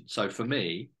situation. So for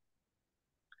me,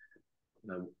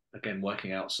 you know, again,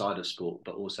 working outside of sport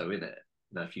but also in it,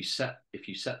 now, if you set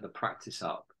the practice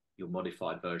up, your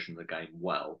modified version of the game,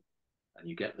 well, and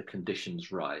you get the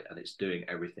conditions right, and it's doing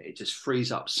everything, it just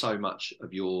frees up so much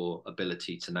of your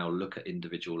ability to now look at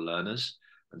individual learners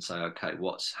and say, okay,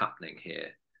 what's happening here?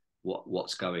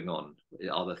 what's going on.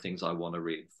 Are there things I want to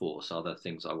reinforce? Are there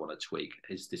things I want to tweak?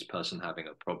 Is this person having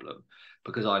a problem?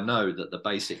 Because I know that the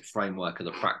basic framework of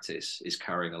the practice is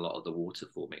carrying a lot of the water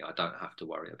for me. I don't have to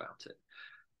worry about it.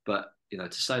 But, you know,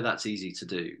 to say that's easy to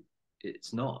do,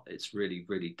 it's not. It's really,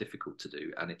 really difficult to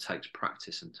do, and it takes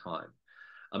practice and time.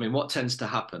 I mean, what tends to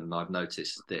happen, and I've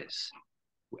noticed this,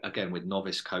 again, with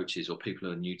novice coaches or people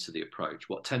who are new to the approach,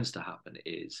 what tends to happen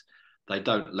is they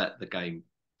don't let the game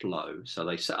flow. So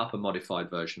they set up a modified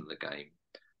version of the game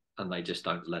and they just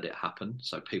don't let it happen.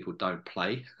 So people don't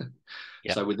play.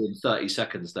 Yeah. So within 30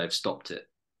 seconds, they've stopped it.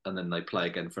 And then they play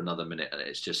again for another minute and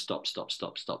it's just stop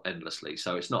endlessly.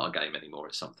 So it's not a game anymore.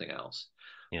 It's something else.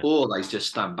 Yeah. Or they just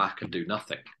stand back and do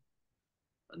nothing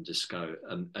and just go.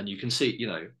 And you can see, you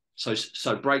know,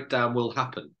 so breakdown will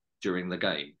happen during the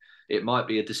game. It might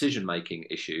be a decision-making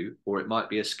issue or it might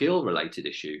be a skill-related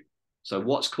issue. So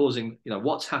what's causing, you know,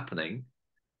 what's happening?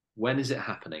 When is it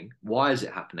happening? Why is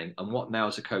it happening? And what now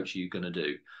as a coach are you going to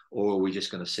do? Or are we just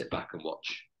going to sit back and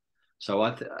watch? So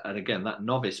and again, that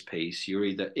novice piece, you're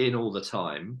either in all the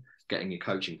time, getting your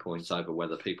coaching points over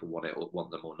whether people want it or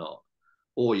want them or not,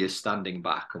 or you're standing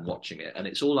back and watching it. And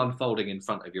it's all unfolding in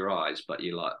front of your eyes, but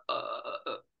you're like,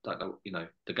 don't know, you know,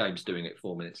 the game's doing it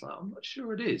for me. It's like, I'm not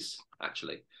sure it is,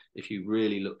 actually, if you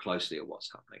really look closely at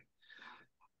what's happening.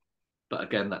 But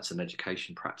again, that's an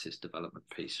education practice development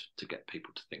piece to get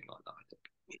people to think like that, I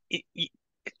think.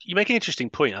 You make an interesting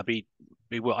point. I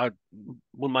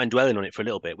wouldn't mind dwelling on it for a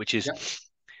little bit, which is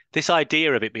this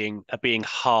idea of it being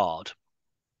hard.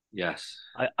 Yes.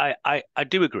 I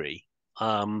do agree.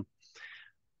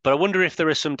 But I wonder if there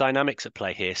are some dynamics at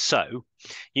play here. So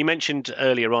you mentioned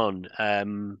earlier on,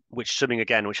 which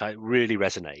I really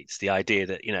resonates, the idea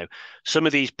that, you know, some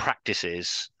of these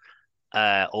practices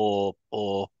or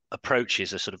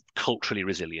approaches are sort of culturally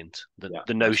resilient.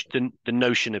 The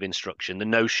notion of instruction, the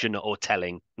notion or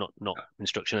telling, not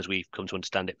instruction as we've come to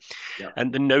understand it,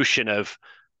 and the notion of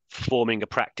forming a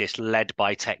practice led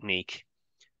by technique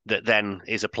that then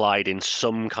is applied in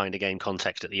some kind of game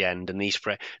context at the end. And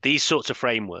these sorts of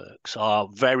frameworks are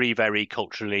very, very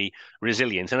culturally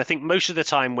resilient. And I think most of the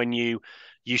time when you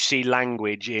see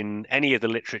language in any of the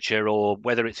literature, or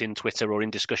whether it's in Twitter or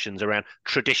in discussions around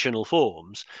traditional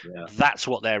forms, that's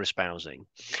what they're espousing.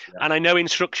 And I know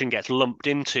instruction gets lumped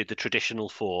into the traditional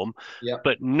form,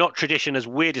 but not tradition as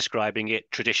we're describing it,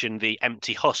 tradition, the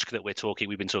empty husk that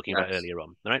we've been talking about earlier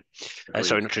on, right?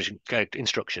 Sorry, not tradition,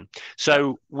 instruction.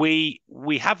 So we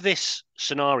have this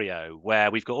scenario where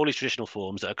we've got all these traditional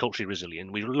forms that are culturally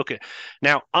resilient. We look at,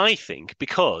 now I think,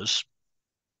 because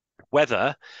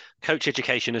whether coach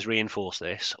education has reinforced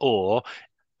this or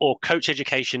coach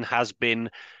education has been,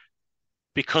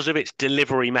 because of its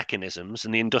delivery mechanisms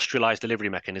and the industrialized delivery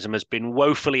mechanism, has been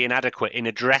woefully inadequate in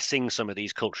addressing some of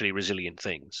these culturally resilient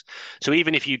things. So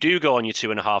even if you do go on your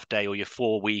 2.5 day or your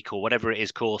 4 week or whatever it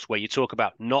is course where you talk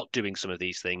about not doing some of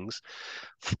these things,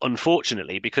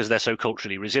 unfortunately, because they're so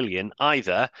culturally resilient,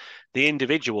 either the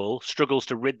individual struggles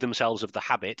to rid themselves of the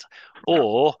habit,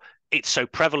 or it's so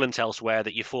prevalent elsewhere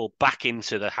that you fall back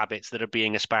into the habits that are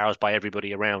being espoused by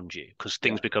everybody around you, because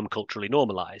things become culturally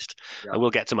normalized. I will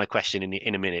get to my question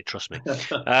in a minute, trust me.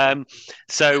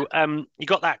 So you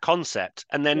got that concept,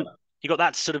 and then you got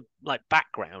that sort of like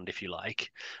background, if you like.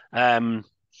 And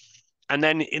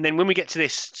then when we get to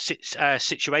this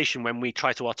situation, when we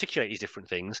try to articulate these different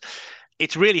things,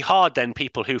 it's really hard then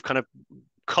people who've kind of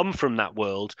come from that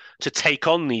world to take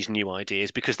on these new ideas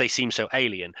because they seem so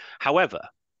alien. However,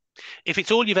 if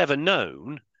it's all you've ever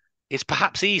known, it's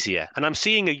perhaps easier. And I'm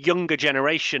seeing a younger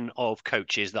generation of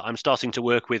coaches that I'm starting to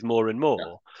work with more and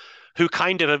more, who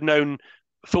kind of have known,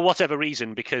 for whatever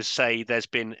reason, because, say, there's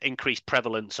been increased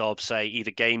prevalence of, say,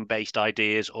 either game-based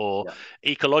ideas or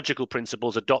ecological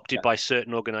principles adopted by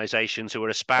certain organizations who are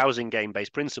espousing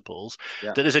game-based principles,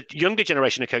 that there's a younger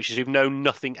generation of coaches who've known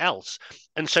nothing else.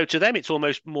 And so to them, it's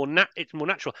almost it's more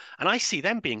natural. And I see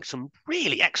them being some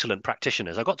really excellent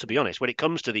practitioners, I've got to be honest, when it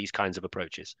comes to these kinds of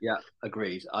approaches. Yeah,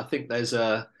 agreed. I think there's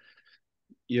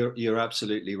you're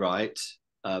absolutely right.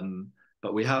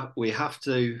 But we have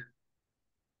to,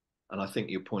 and I think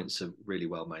your points are really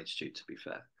well made, Stu, to be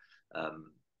fair.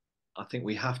 I think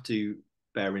we have to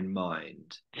bear in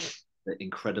mind the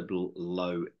incredible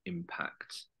low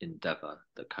impact endeavor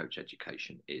that coach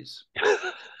education is.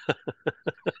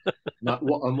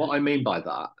 What I mean by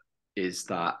that is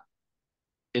that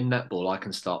in netball, I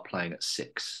can start playing at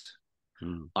 6.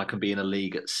 I can be in a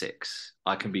league at 6.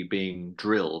 I can be being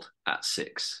drilled at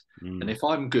 6. And if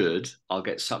I'm good, I'll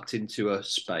get sucked into a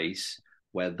space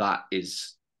where that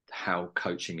is how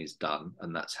coaching is done,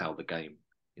 and that's how the game,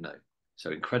 you know,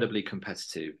 so incredibly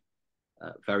competitive,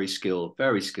 very skilled,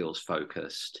 very skills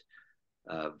focused,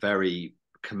 very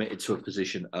committed to a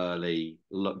position early,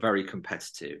 very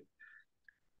competitive.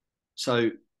 So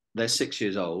they're 6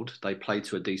 years old, they play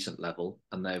to a decent level,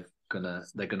 and they're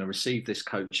gonna receive this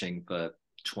coaching for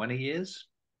 20 years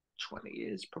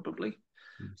probably,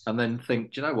 and then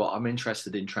think, do you know what, I'm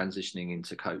interested in transitioning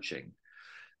into coaching.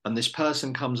 And this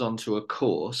person comes onto a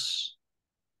course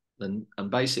and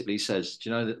basically says, do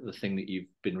you know that the thing that you've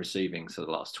been receiving for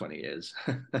the last 20 years,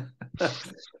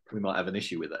 we might have an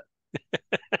issue with it.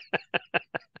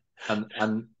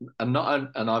 And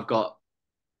I've got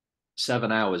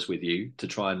 7 hours with you to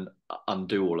try and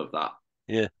undo all of that.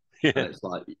 Yeah. And it's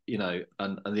like,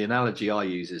 and the analogy I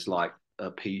use is like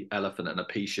a elephant and a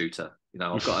pea shooter.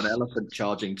 I've got an elephant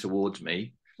charging towards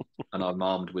me, and I'm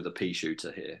armed with a pea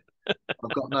shooter here.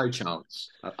 I've got no chance.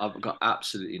 I've got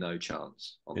absolutely no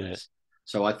chance on this.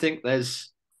 So I think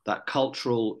there's that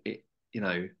cultural,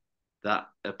 that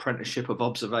apprenticeship of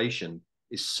observation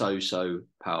is so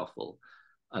powerful.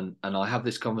 And I have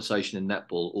this conversation in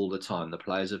netball all the time. The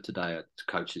players of today are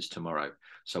coaches tomorrow.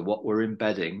 So what we're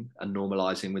embedding and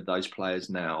normalizing with those players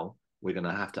now, we're going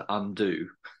to have to undo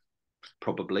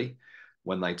probably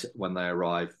when they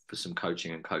arrive for some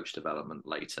coaching and coach development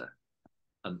later.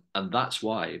 And that's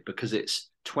why, because it's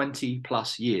 20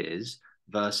 plus years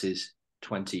versus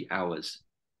 20 hours.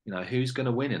 Who's going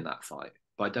to win in that fight?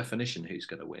 By definition, who's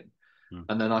going to win?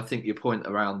 And then I think your point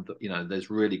around, there's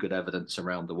really good evidence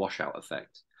around the washout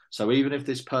effect. So even if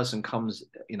this person comes,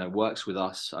 works with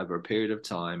us over a period of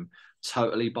time,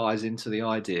 totally buys into the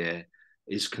idea,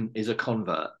 is a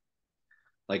convert,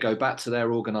 they go back to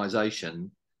their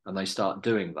organization and they start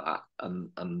doing that,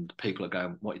 and people are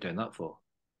going, what are you doing that for?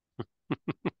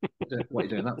 What are you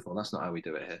doing that for? That's not how we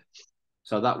do it here.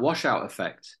 So that washout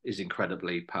effect is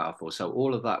incredibly powerful. So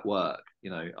all of that work,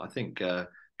 I think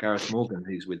Gareth Morgan,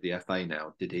 who's with the FA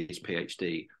now, did his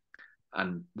PhD,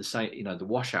 and the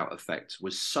washout effect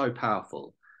was so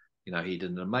powerful. He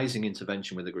did an amazing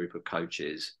intervention with a group of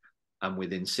coaches, and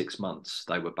within 6 months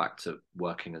they were back to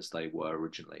working as they were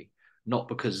originally. Not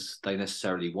because they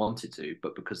necessarily wanted to,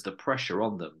 but because the pressure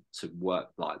on them to work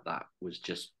like that was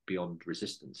just beyond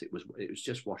resistance. It was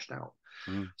just washed out.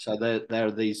 So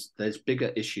there's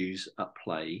bigger issues at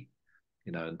play,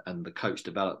 and the coach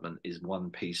development is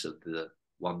one piece of the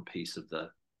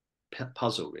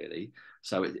puzzle, really.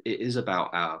 So it is about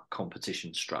our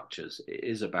competition structures. It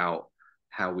is about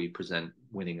how we present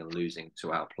winning and losing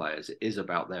to our players. It is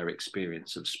about their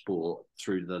experience of sport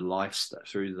through their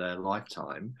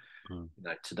lifetime.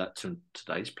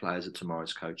 Today's players are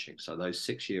tomorrow's coaching. So those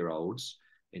 6-year-olds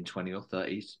in 20 or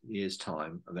 30 years'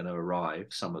 time are going to arrive,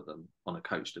 some of them, on a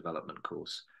coach development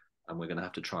course, and we're going to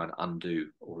have to try and undo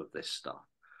all of this stuff.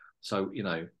 So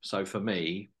so for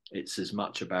me, it's as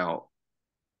much about,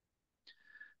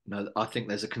 I think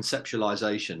there's a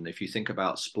conceptualization, if you think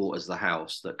about sport as the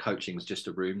house, that coaching is just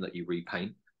a room that you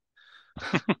repaint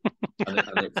and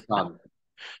it's done.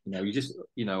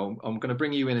 I'm going to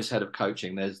bring you in as head of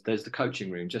coaching. There's the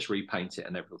coaching room, just repaint it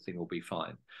and everything will be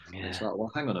fine. Yeah. It's like,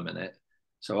 well, hang on a minute.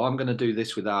 So I'm going to do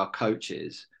this with our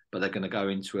coaches, but they're going to go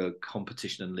into a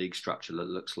competition and league structure that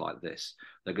looks like this.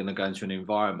 They're going to go into an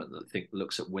environment that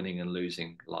looks at winning and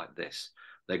losing like this.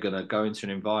 They're going to go into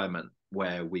an environment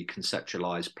where we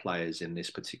conceptualize players in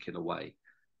this particular way.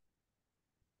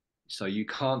 So you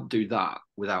can't do that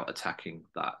without attacking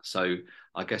that. So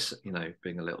I guess,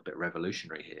 being a little bit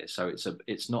revolutionary here. So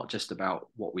it's not just about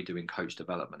what we do in coach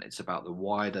development. It's about the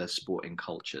wider sporting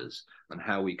cultures and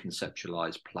how we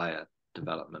conceptualize player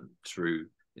development through,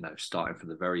 starting from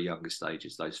the very youngest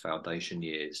stages, those foundation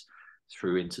years,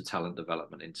 through into talent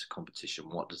development, into competition.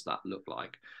 What does that look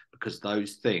like? Because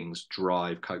those things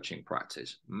drive coaching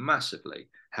practice massively.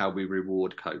 How we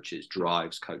reward coaches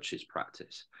drives coaches'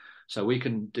 practice. So we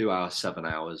can do our 7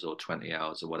 hours or 20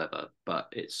 hours or whatever, but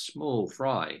it's small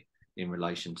fry in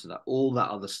relation to that, all that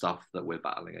other stuff that we're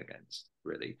battling against,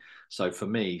 really. So for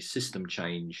me, system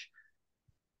change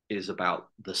is about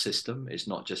the system. It's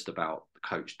not just about the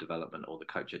coach development or the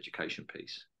coach education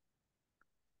piece.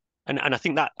 And I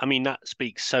think that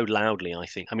speaks so loudly. I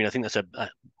think that's a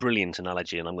brilliant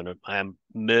analogy, and I am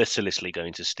mercilessly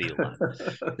going to steal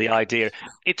that. The idea.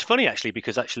 It's funny actually,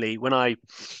 because when I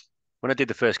did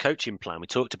the first coaching plan, we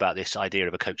talked about this idea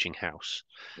of a coaching house.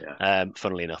 Yeah.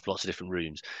 Funnily enough, lots of different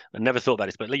rooms. I never thought about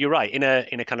it, but you're right. In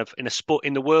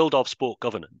the world of sport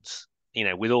governance,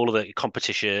 with all of the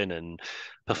competition and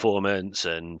performance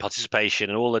and participation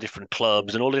and all the different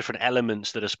clubs and all the different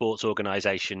elements that a sports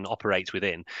organization operates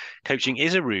within, coaching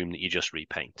is a room that you just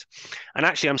repaint. And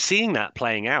actually, I'm seeing that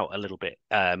playing out a little bit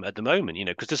at the moment,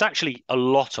 because there's actually a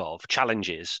lot of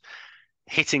challenges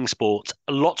hitting sports,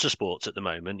 lots of sports at the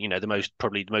moment. You know, the most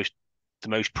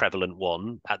prevalent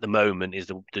one at the moment is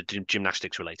the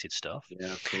gymnastics related stuff.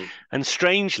 Yeah, of course. And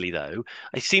strangely, though,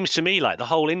 it seems to me like the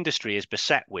whole industry is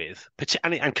beset with,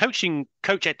 and the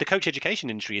coach education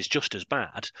industry is just as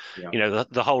bad. Yeah. You know,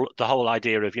 the whole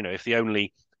idea of, you know, if the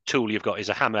only tool you've got is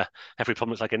a hammer, every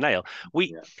problem looks like a nail.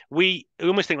 We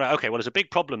almost think, right, okay, well, there's a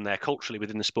big problem there culturally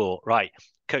within the sport, right?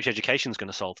 Coach education is going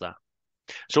to solve that.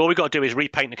 So all we've got to do is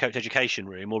repaint the coach education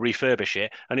room or refurbish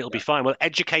it, and it'll be fine. We'll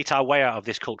educate our way out of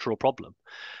this cultural problem,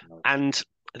 and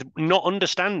not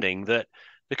understanding that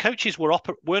the coaches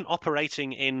weren't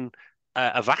operating in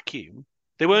a vacuum.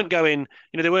 They weren't going,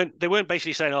 you know, they weren't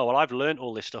basically saying, oh, well, I've learned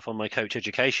all this stuff on my coach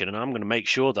education, and I'm going to make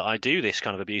sure that I do this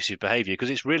kind of abusive behavior because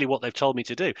it's really what they've told me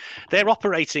to do. They're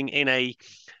operating in a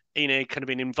kind of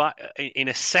in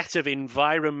a set of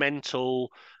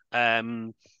environmental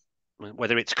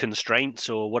whether it's constraints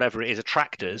or whatever it is,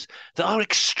 attractors that are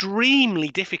extremely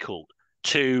difficult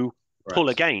to pull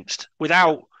against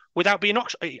without being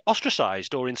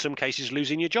ostracized or in some cases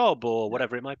losing your job or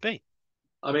whatever it might be.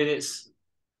 I mean, it's,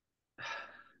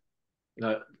 you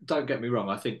know, don't get me wrong.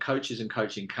 I think coaches and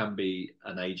coaching can be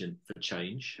an agent for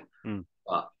change,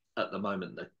 but at the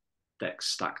moment the deck's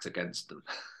stacked against them.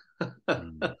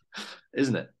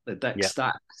 Isn't it? The deck's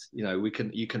stacked. You know,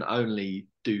 you can only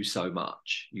do so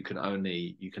much. You can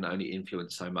only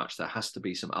influence so much. There has to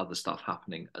be some other stuff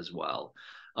happening as well.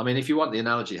 I mean, if you want the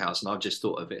analogy house, and I've just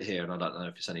thought of it here, and I don't know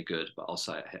if it's any good, but I'll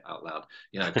say it out loud.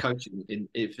 You know, coaching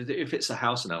if it's a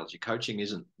house analogy, coaching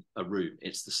isn't a room;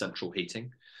 it's the central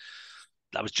heating.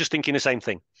 I was just thinking the same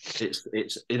thing.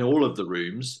 It's in all of the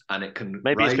rooms, and it can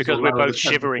maybe it's because we're both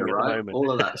shivering at the moment.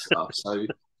 All of that stuff. So,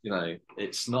 you know,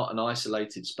 it's not an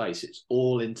isolated space. It's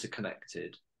all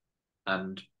interconnected.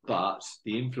 But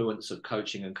the influence of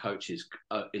coaching and coaches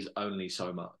is only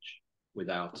so much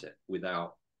without it,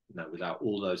 without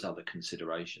all those other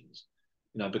considerations,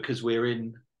 you know, because we're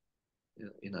in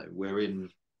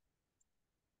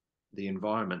the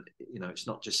environment. You know, it's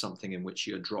not just something in which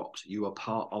you're dropped. You are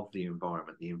part of the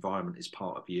environment. The environment is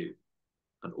part of you,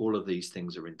 and all of these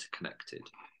things are interconnected.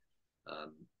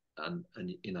 And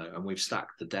you know, and we've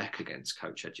stacked the deck against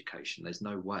coach education. There's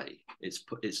no way.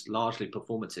 It's largely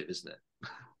performative, isn't it?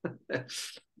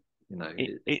 You know,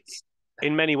 it's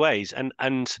in many ways, and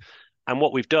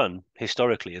what we've done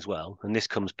historically as well, and this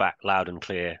comes back loud and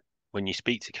clear when you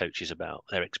speak to coaches about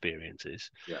their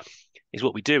experiences. Is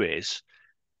what we do is,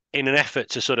 in an effort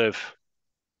to sort of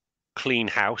clean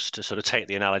house, to sort of take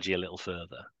the analogy a little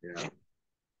further.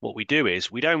 What we do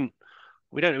is we don't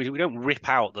rip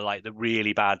out the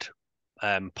really bad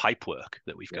pipe work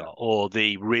that we've got, or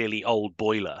the really old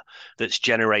boiler that's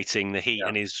generating the heat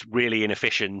and is really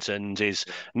inefficient and is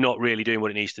not really doing what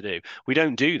it needs to do. We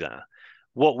don't do that.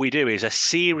 What we do is a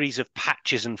series of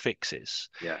patches and fixes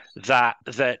that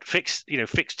fix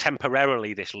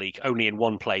temporarily this leak only in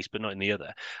one place but not in the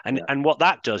other. And what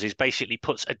that does is basically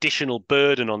puts additional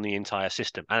burden on the entire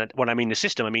system. And when I mean the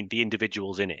system, I mean the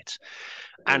individuals in it.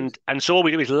 And so all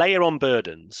we do is layer on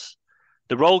burdens.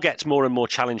 The role gets more and more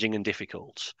challenging and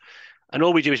difficult. And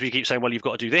all we do is we keep saying, well, you've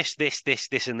got to do this, this, this,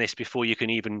 this, and this before you can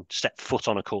even step foot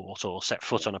on a court or set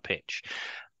foot on a pitch.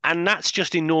 And that's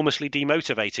just enormously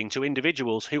demotivating to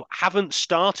individuals who haven't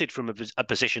started from a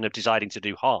position of deciding to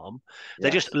do harm.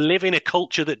 They just live in a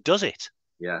culture that does it.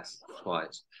 Yes,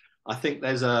 quite. I think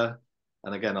there's and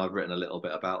again, I've written a little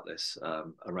bit about this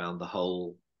around the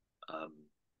whole,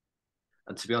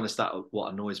 and to be honest, that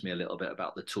what annoys me a little bit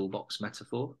about the toolbox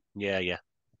metaphor.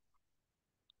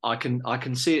 I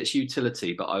can see its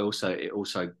utility, but it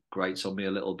also grates on me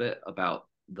a little bit about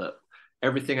that.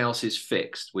 Everything else is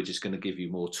fixed. We're just going to give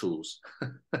you more tools.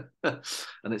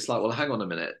 And it's like, well, hang on a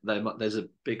minute. There's a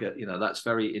bigger, you know, that's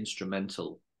very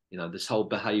instrumental. You know, this whole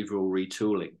behavioral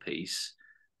retooling piece.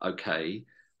 Okay,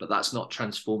 but that's not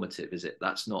transformative, is it?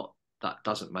 That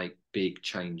doesn't make big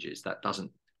changes. That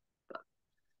doesn't,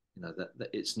 you know, that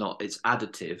it's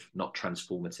additive, not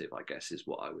transformative, I guess is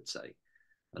what I would say.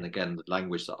 And again, the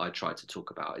language that I try to talk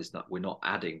about is that we're not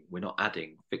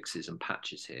adding fixes and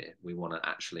patches here. We want to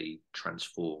actually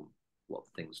transform what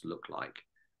things look like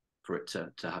for it to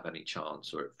have any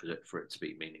chance, or for it to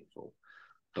be meaningful.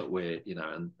 But we're, you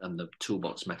know, and the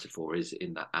toolbox metaphor is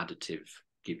in that additive,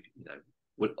 you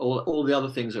know, all the other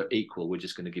things are equal. We're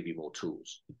just going to give you more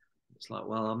tools. It's like,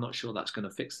 well, I'm not sure that's going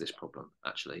to fix this problem.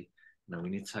 Actually, you know, we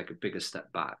need to take a bigger step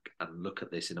back and look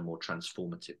at this in a more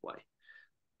transformative way.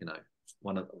 You know,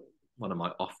 one of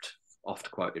my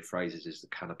oft quoted phrases is the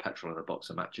can of petrol and a box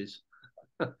of matches.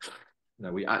 You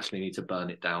know, we actually need to burn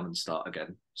it down and start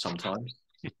again sometimes.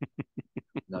 You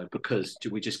know, because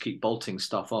we just keep bolting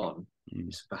stuff on,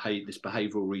 this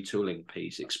behavioural retooling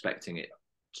piece, expecting it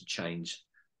to change,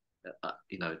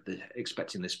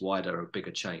 expecting this wider or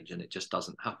bigger change, and it just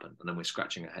doesn't happen. And then we're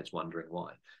scratching our heads wondering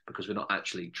why, because we're not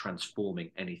actually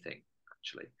transforming anything.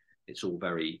 Actually, it's all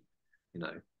very,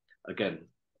 again,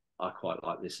 I quite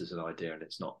like this as an idea, and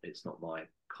it's not my,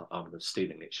 I'm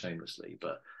stealing it shamelessly,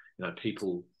 but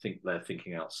people think they're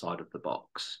thinking outside of the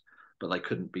box, but they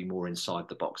couldn't be more inside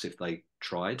the box if they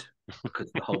tried,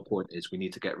 because the whole point is we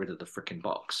need to get rid of the freaking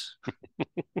box.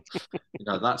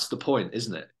 That's the point,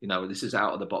 isn't it? This is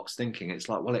out of the box thinking. It's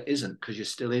like, well, it isn't, because you're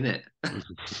still in it.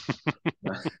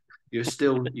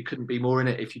 You couldn't be more in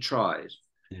it if you tried.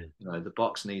 Yeah. The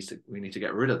box we need to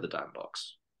get rid of the damn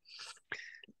box.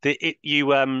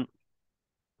 You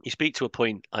speak to a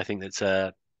point, I think, that's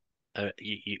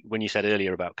when you said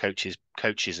earlier about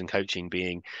coaches and coaching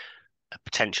being a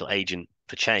potential agent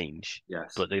for change,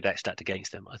 yes, but they'd stacked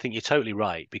against them. I think you're totally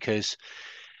right, because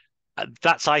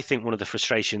that's, I think, one of the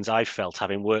frustrations I've felt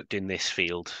having worked in this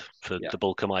field for the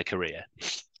bulk of my career.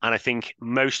 And I think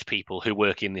most people who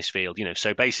work in this field,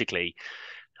 so basically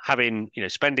having,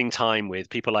 spending time with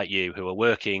people like you who are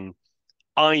working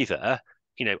either,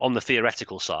 on the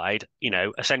theoretical side,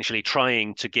 essentially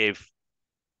trying to give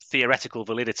theoretical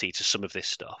validity to some of this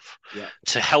stuff,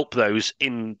 to help those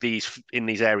in these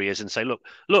areas and say, look,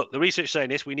 the research is saying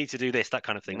this, we need to do this, that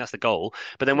kind of thing. That's the goal.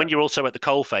 But then when you're also at the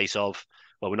coalface of,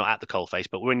 well, we're not at the coalface,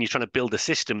 but when you're trying to build a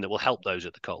system that will help those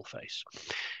at the coalface,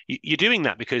 you're doing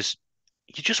that because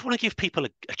you just want to give people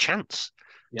a chance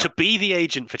to be the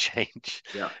agent for change.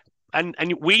 And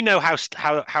we know how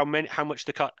much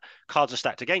the cards are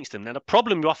stacked against them. Now, the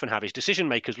problem you often have is decision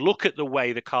makers look at the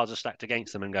way the cards are stacked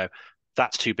against them and go,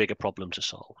 that's too big a problem to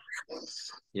solve.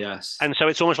 Yes. And so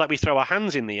it's almost like we throw our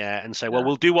hands in the air and say, well,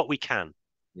 we'll do what we can.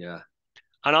 Yeah.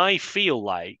 And I feel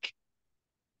like,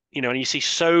 and you see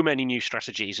so many new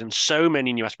strategies and so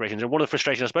many new aspirations. And one of the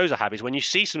frustrations I suppose I have is when you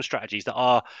see some strategies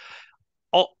that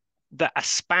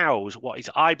espouse what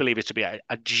I believe is to be a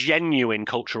genuine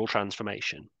cultural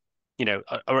transformation,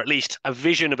 or at least a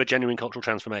vision of a genuine cultural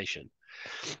transformation.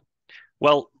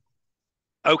 Well,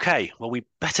 okay, well, we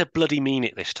better bloody mean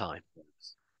it this time.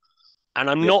 And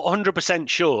I'm not 100%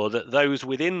 sure that those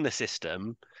within the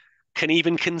system can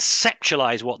even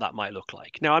conceptualize what that might look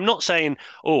like. Now, I'm not saying,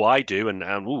 oh, I do, and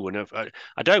I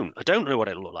don't know what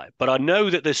it'll look like, but I know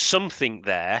that there's something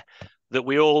there that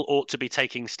we all ought to be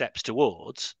taking steps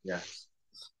towards. Yes,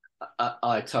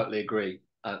 I totally agree.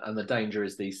 And the danger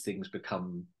is these things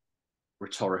become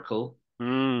rhetorical,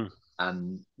 and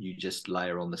you just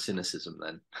layer on the cynicism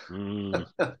then.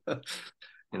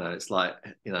 It's like,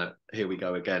 here we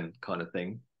go again kind of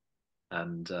thing.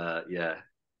 And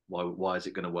why is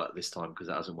it going to work this time? Because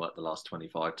it hasn't worked the last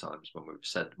 25 times when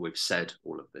we've said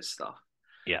all of this stuff.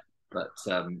 Yeah. But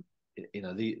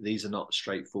these are not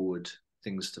straightforward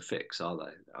things to fix, are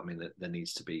they? I mean, there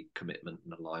needs to be commitment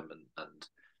and alignment, and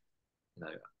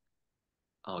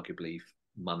arguably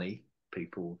money.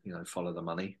 People follow the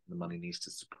money. The money needs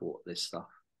to support this stuff,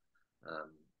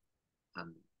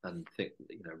 and think,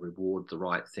 reward the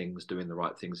right things. Doing the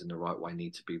right things in the right way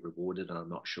need to be rewarded, and I'm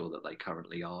not sure that they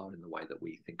currently are in the way that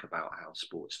we think about how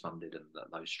sports funded and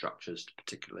those structures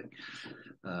particularly.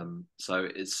 So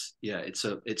it's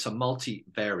a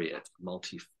multivariate,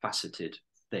 multifaceted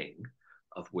thing,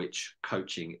 of which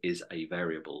coaching is a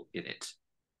variable in it.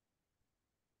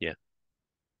 Yeah.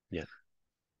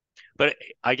 But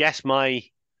I guess one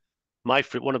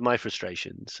of my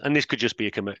frustrations, and this could just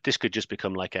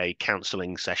become like a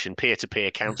counselling session,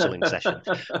 peer-to-peer counselling session,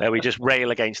 where we just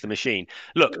rail against the machine.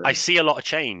 Look, I see a lot of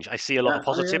change. I see a lot of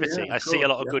positivity. I see a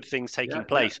lot of good things taking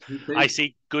place. I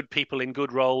see good people in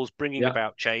good roles bringing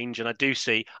about change, and I do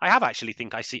think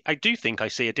I see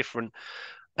a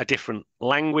different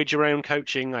language around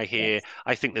coaching. I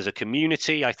think there's a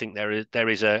community. I think there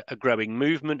is a growing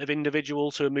movement of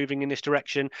individuals who are moving in this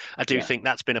direction. I do think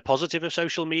that's been a positive of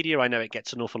social media. I know it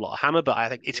gets an awful lot of hammer, but I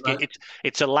think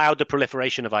it's allowed the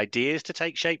proliferation of ideas to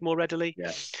take shape more readily.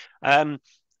 And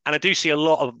I do see a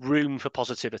lot of room for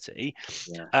positivity.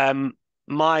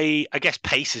 I guess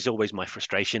pace is always my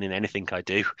frustration in anything I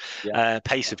do.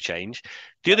 Pace of change.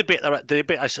 The other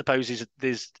bit I suppose is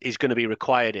going to be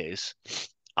required is,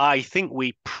 I think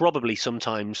we probably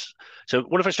sometimes. So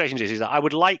one of the frustrations is that I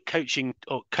would like coaching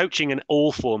and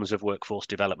all forms of workforce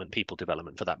development, people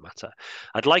development for that matter.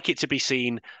 I'd like it to be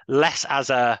seen less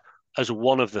as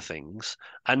one of the things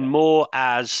and more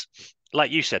as,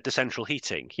 like you said, the central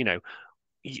heating.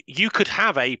 You could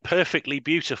have a perfectly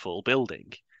beautiful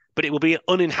building, but it will be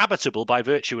uninhabitable by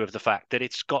virtue of the fact that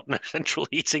it's got no central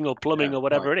heating or plumbing or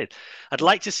whatever it is. I'd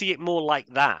like to see it more like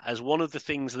that, as one of the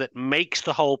things that makes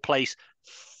the whole place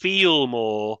feel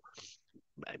more,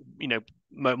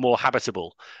 more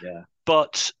habitable. Yeah.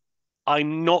 But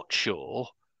I'm not sure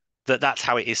that that's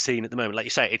how it is seen at the moment. Like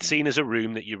you say, it's seen as a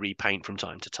room that you repaint from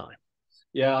time to time.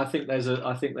 Yeah, I think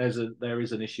there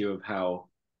is an issue of how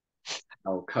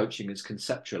coaching is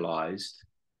conceptualized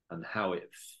and how it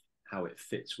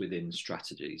fits within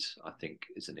strategies. I think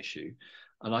is an issue,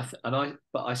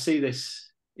 but I see this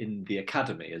in the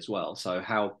academy as well. So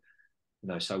how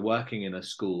so working in a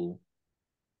school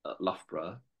at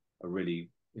Loughborough, a really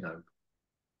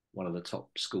one of the top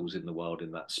schools in the world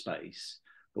in that space,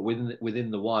 but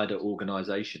within the wider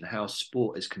organization, how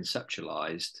sport is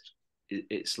conceptualized,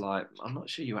 it's like I'm not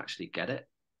sure you actually get it.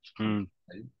 Mm.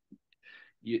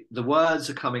 The words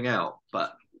are coming out,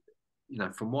 but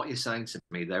from what you're saying to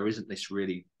me, there isn't this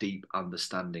really deep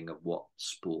understanding of what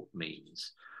sport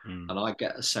means. And I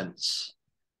get a sense,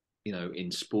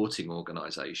 in sporting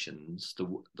organizations,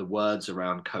 the words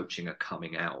around coaching are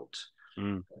coming out.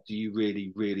 Do you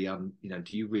really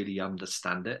do you really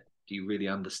understand it? Do you really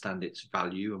understand its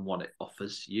value and what it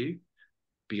offers you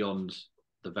beyond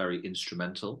the very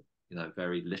instrumental,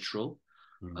 very literal?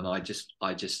 And I just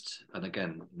and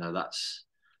again, that's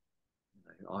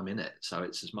I'm in it, so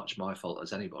it's as much my fault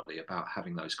as anybody about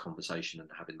having those conversations and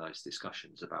having those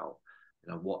discussions about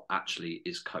what actually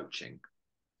is coaching.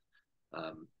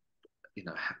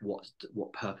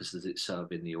 What purpose does it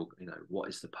serve in the what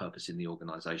is the purpose in the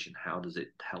organization? How does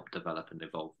it help develop and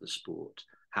evolve the sport?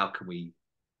 How can we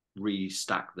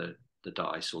restack the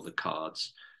dice or the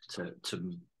cards for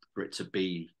it to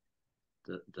be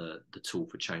the tool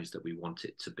for change that we want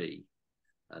it to be?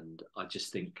 And I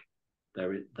just think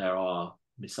there are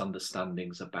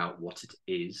misunderstandings about what it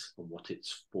is and what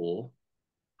it's for.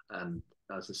 And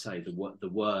as I say, the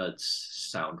words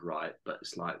sound right, but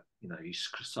it's like you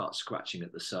start scratching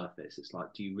at the surface. It's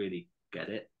like, do you really get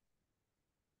it?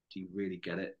 Do you really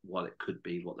get it? What it could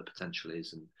be, what the potential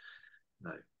is, and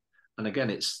and again,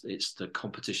 it's the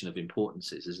competition of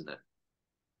importances, isn't it?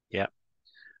 Yeah.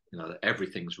 That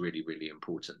everything's really, really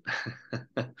important.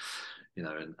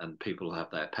 And people have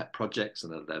their pet projects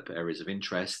and their areas of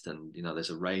interest, and there's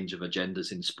a range of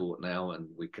agendas in sport now, and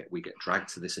we get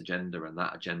dragged to this agenda and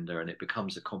that agenda, and it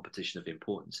becomes a competition of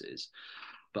importances.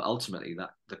 But ultimately,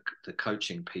 that the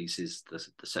coaching piece is the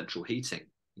central heating.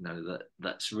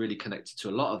 That's really connected to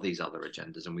a lot of these other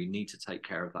agendas, and we need to take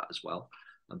care of that as well,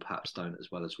 and perhaps don't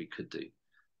as well as we could do.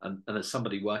 And as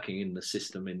somebody working in the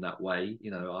system in that way,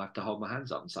 I have to hold my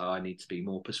hands up and say I need to be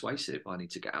more persuasive. I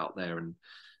need to get out there and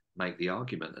make the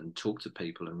argument and talk to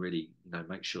people and really,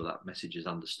 make sure that message is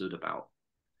understood about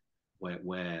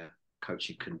where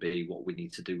coaching can be, what we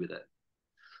need to do with it.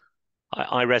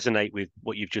 I resonate with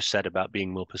what you've just said about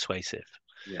being more persuasive.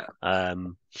 Yeah.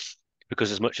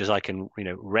 Because as much as I can,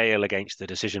 rail against the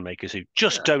decision makers who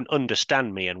just don't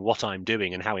understand me and what I'm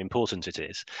doing and how important it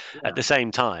is, at the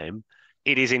same time,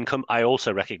 it is I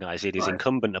also recognize it is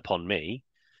incumbent upon me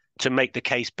to make the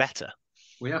case better.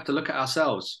 We have to look at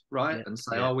ourselves, right? And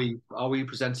say, are we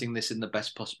presenting this in the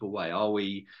best possible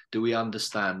way? Do we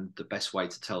understand the best way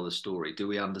to tell the story? Do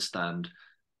we understand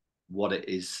what it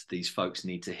is these folks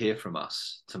need to hear from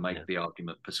us to make the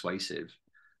argument persuasive?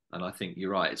 And I think you're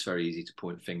right. It's very easy to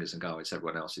point fingers and go, it's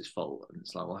everyone else's fault. And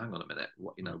it's like, well, hang on a minute.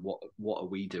 What are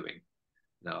we doing?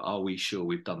 Are we sure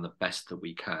we've done the best that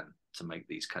we can to make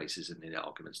these cases and the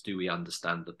arguments? Do we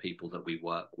understand the people that we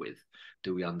work with?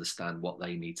 Do we understand what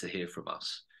they need to hear from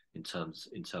us in terms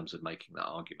of making that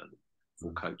argument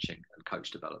for coaching and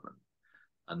coach development?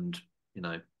 And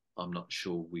I'm not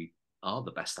sure we are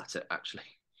the best at it, actually.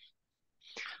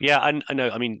 Yeah, I know.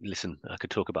 I mean, listen, I could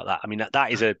talk about that. I mean,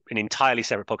 that is an entirely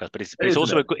separate podcast, but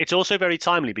it's also very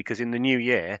timely because in the new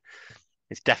year,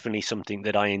 it's definitely something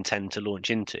that I intend to launch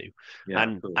into.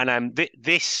 Yeah, and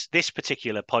this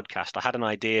particular podcast, I had an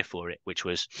idea for it, which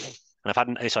was, and I've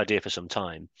had this idea for some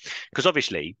time, because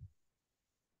obviously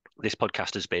this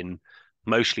podcast has been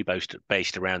mostly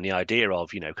based around the idea of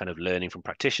kind of learning from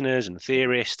practitioners and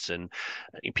theorists and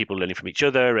people learning from each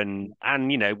other and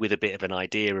with a bit of an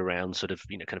idea around sort of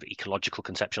kind of ecological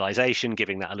conceptualization,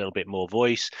 giving that a little bit more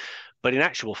voice. But in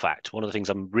actual fact, one of the things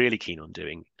I'm really keen on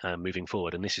doing moving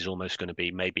forward, and this is almost going to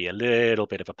be maybe a little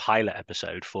bit of a pilot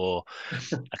episode for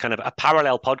a kind of a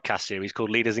parallel podcast series called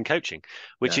Leaders in Coaching,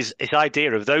 which is this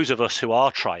idea of those of us who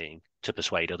are trying to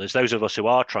persuade others, those of us who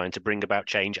are trying to bring about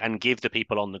change and give the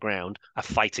people on the ground a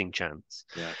fighting chance.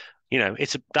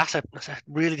 That's a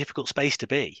really difficult space to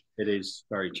be. It is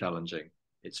very challenging.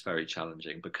 It's very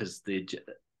challenging because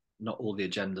not all the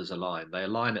agendas align. They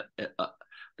align at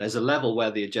there's a level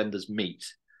where the agendas meet,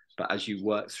 but as you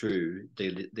work through,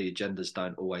 the agendas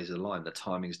don't always align, the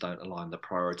timings don't align, the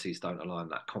priorities don't align.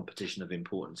 That competition of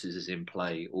importances is in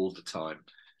play all the time.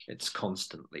 It's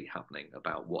constantly happening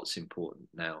about what's important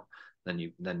now. Then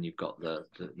you've got the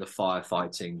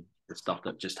firefighting, the stuff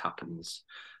that just happens,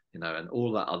 you know, and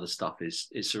all that other stuff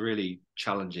it's a really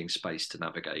challenging space to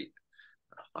navigate,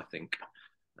 I think.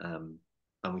 And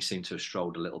we seem to have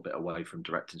strolled a little bit away from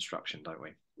direct instruction, don't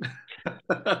we?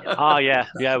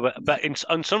 Yeah. But in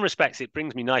some respects, it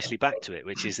brings me nicely back to it,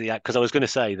 which is because I was going to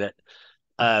say that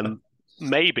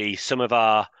maybe some of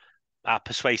our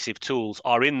persuasive tools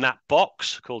are in that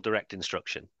box called direct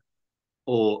instruction.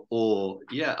 Or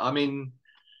yeah, I mean,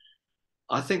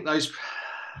 I think those,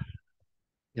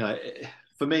 you know,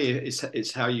 for me,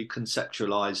 it's how you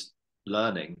conceptualize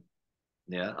learning.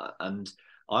 Yeah, and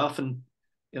I often,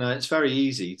 you know, it's very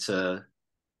easy to.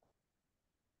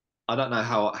 I don't know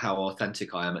how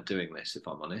authentic I am at doing this, if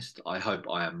I'm honest. I hope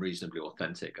I am reasonably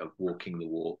authentic of walking the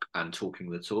walk and talking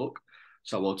the talk.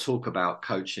 So I'll talk about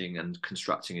coaching and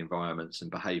constructing environments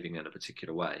and behaving in a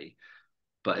particular way.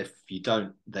 But if you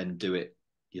don't then do it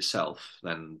yourself,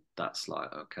 then that's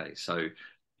like, okay. So,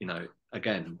 you know,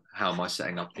 again, how am I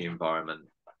setting up the environment?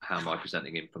 How am I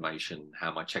presenting information?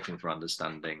 How am I checking for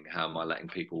understanding? How am I letting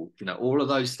people, you know, all of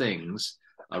those things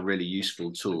are really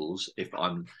useful tools if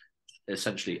I'm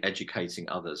essentially educating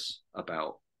others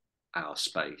about our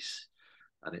space.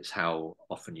 And it's how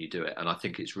often you do it. And I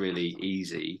think it's really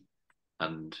easy,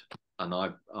 and I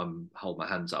hold my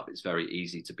hands up, it's very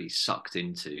easy to be sucked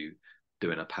into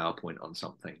doing a PowerPoint on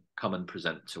something. Come and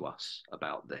present to us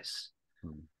about this.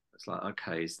 It's like,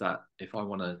 okay, is that if I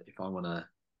want to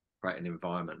create an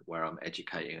environment where I'm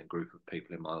educating a group of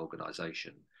people in my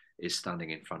organization, is standing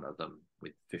in front of them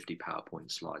with 50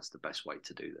 PowerPoint slides the best way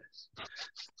to do this?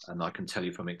 And I can tell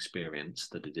you from experience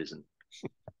that it isn't.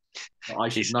 But I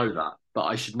should know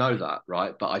that,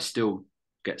 right? But I still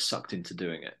get sucked into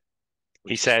doing it.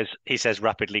 He says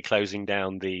rapidly closing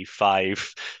down the 50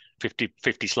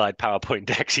 slide PowerPoint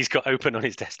decks he's got open on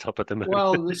his desktop at the moment.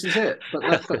 Well, this is it.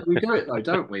 But we do it though,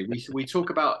 don't we? We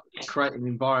talk about creating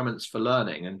environments for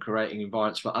learning and creating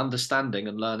environments for understanding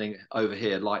and learning over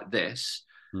here like this,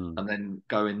 and then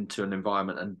go into an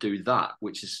environment and do that,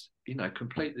 which is, you know,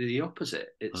 completely the opposite.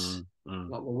 It's like,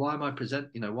 well, why am I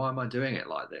why am I doing it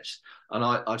like this? And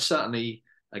I've certainly,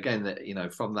 again, that, you know,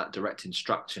 from that direct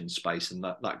instruction space and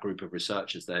that group of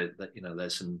researchers there, that, you know,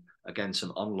 there's some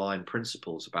online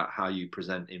principles about how you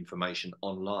present information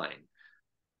online,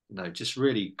 you know, just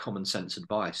really common sense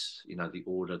advice, you know, the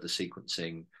order, the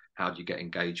sequencing, how do you get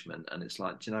engagement? And it's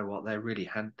like, do you know what, they're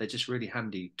just really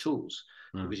handy tools,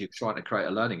 because you're trying to create a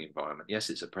learning environment. Yes,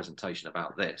 it's a presentation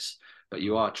about this, but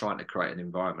you are trying to create an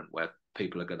environment where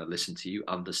people are going to listen to you,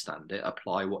 understand it,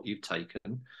 apply what you've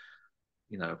taken,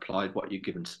 you know, applied what you've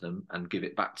given to them, and give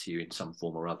it back to you in some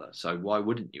form or other. So why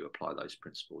wouldn't you apply those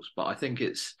principles? But I think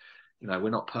it's, you know, we're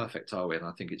not perfect, are we? And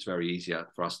I think it's very easier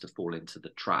for us to fall into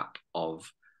the trap of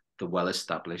the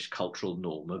well-established cultural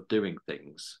norm of doing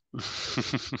things.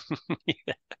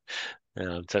 Yeah.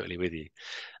 No, I'm totally with you.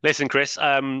 Listen, Chris,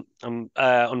 I'm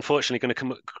unfortunately going to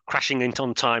come crashing into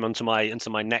on time onto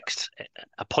my next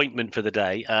appointment for the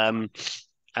day. And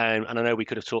I know we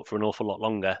could have talked for an awful lot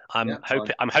longer. I'm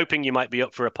hoping you might be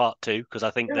up for a part 2, because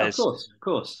I think of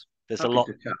course. There's Happy a lot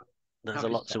to chat. there's a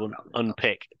lot to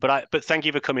unpick. But thank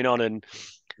you for coming on and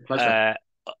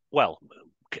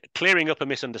clearing up a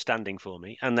misunderstanding for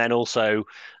me, and then also,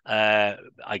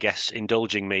 I guess,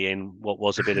 indulging me in what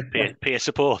was a bit of peer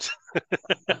support.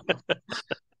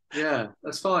 Yeah,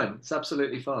 that's fine. It's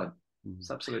absolutely fine.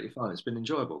 It's absolutely fine. It's been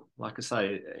enjoyable. Like I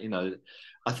say, you know,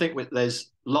 I think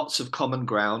there's lots of common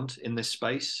ground in this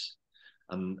space,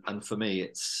 and for me,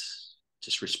 it's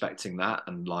just respecting that,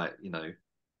 and, like, you know,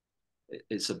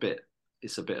 it's a bit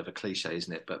of a cliche,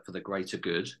 isn't it? But for the greater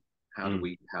good, how do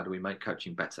we make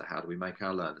coaching better? How do we make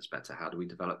our learners better? How do we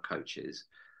develop coaches?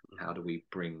 How do we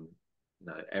bring, you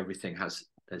know,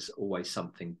 there's always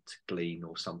something to glean,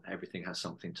 or everything has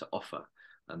something to offer.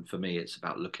 And for me, it's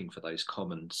about looking for those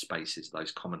common spaces,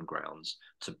 those common grounds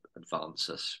to advance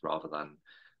us, rather than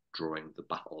drawing the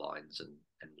battle lines and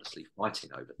endlessly fighting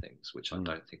over things, which I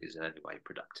don't think is in any way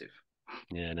productive.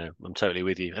 Yeah, no, I'm totally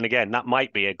with you. And again, that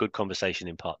might be a good conversation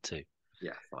in part 2.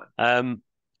 Yeah, fine.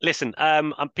 Listen,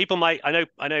 people might. I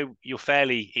know you're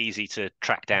fairly easy to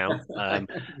track down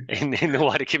in the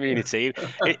wider community.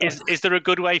 Is there a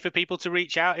good way for people to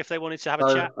reach out if they wanted to have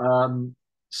a chat?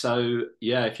 So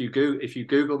yeah, if you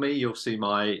Google me, you'll see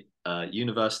my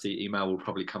university email will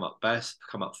probably come up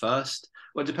first.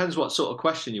 Well, it depends what sort of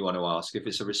question you want to ask. If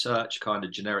it's a research kind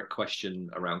of generic question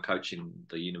around coaching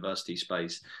the university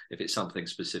space, if it's something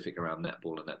specific around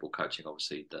netball and netball coaching,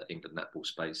 obviously the England Netball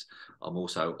space. I'm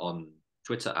also on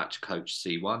Twitter at Coach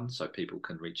C1, so people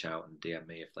can reach out and DM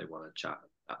me if they want to chat.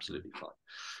 Absolutely fine.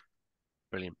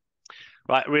 Brilliant.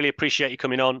 Right, really appreciate you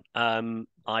coming on.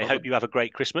 I hope you have a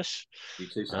great Christmas. You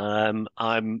too, sir.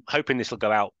 I'm hoping this will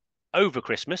go out over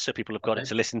Christmas, so people have got it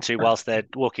to listen to whilst they're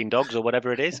walking dogs or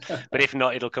whatever it is. But if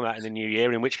not, it'll come out in the new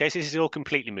year, in which case this is all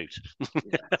completely moot.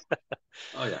 Yeah.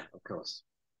 Oh yeah, of course.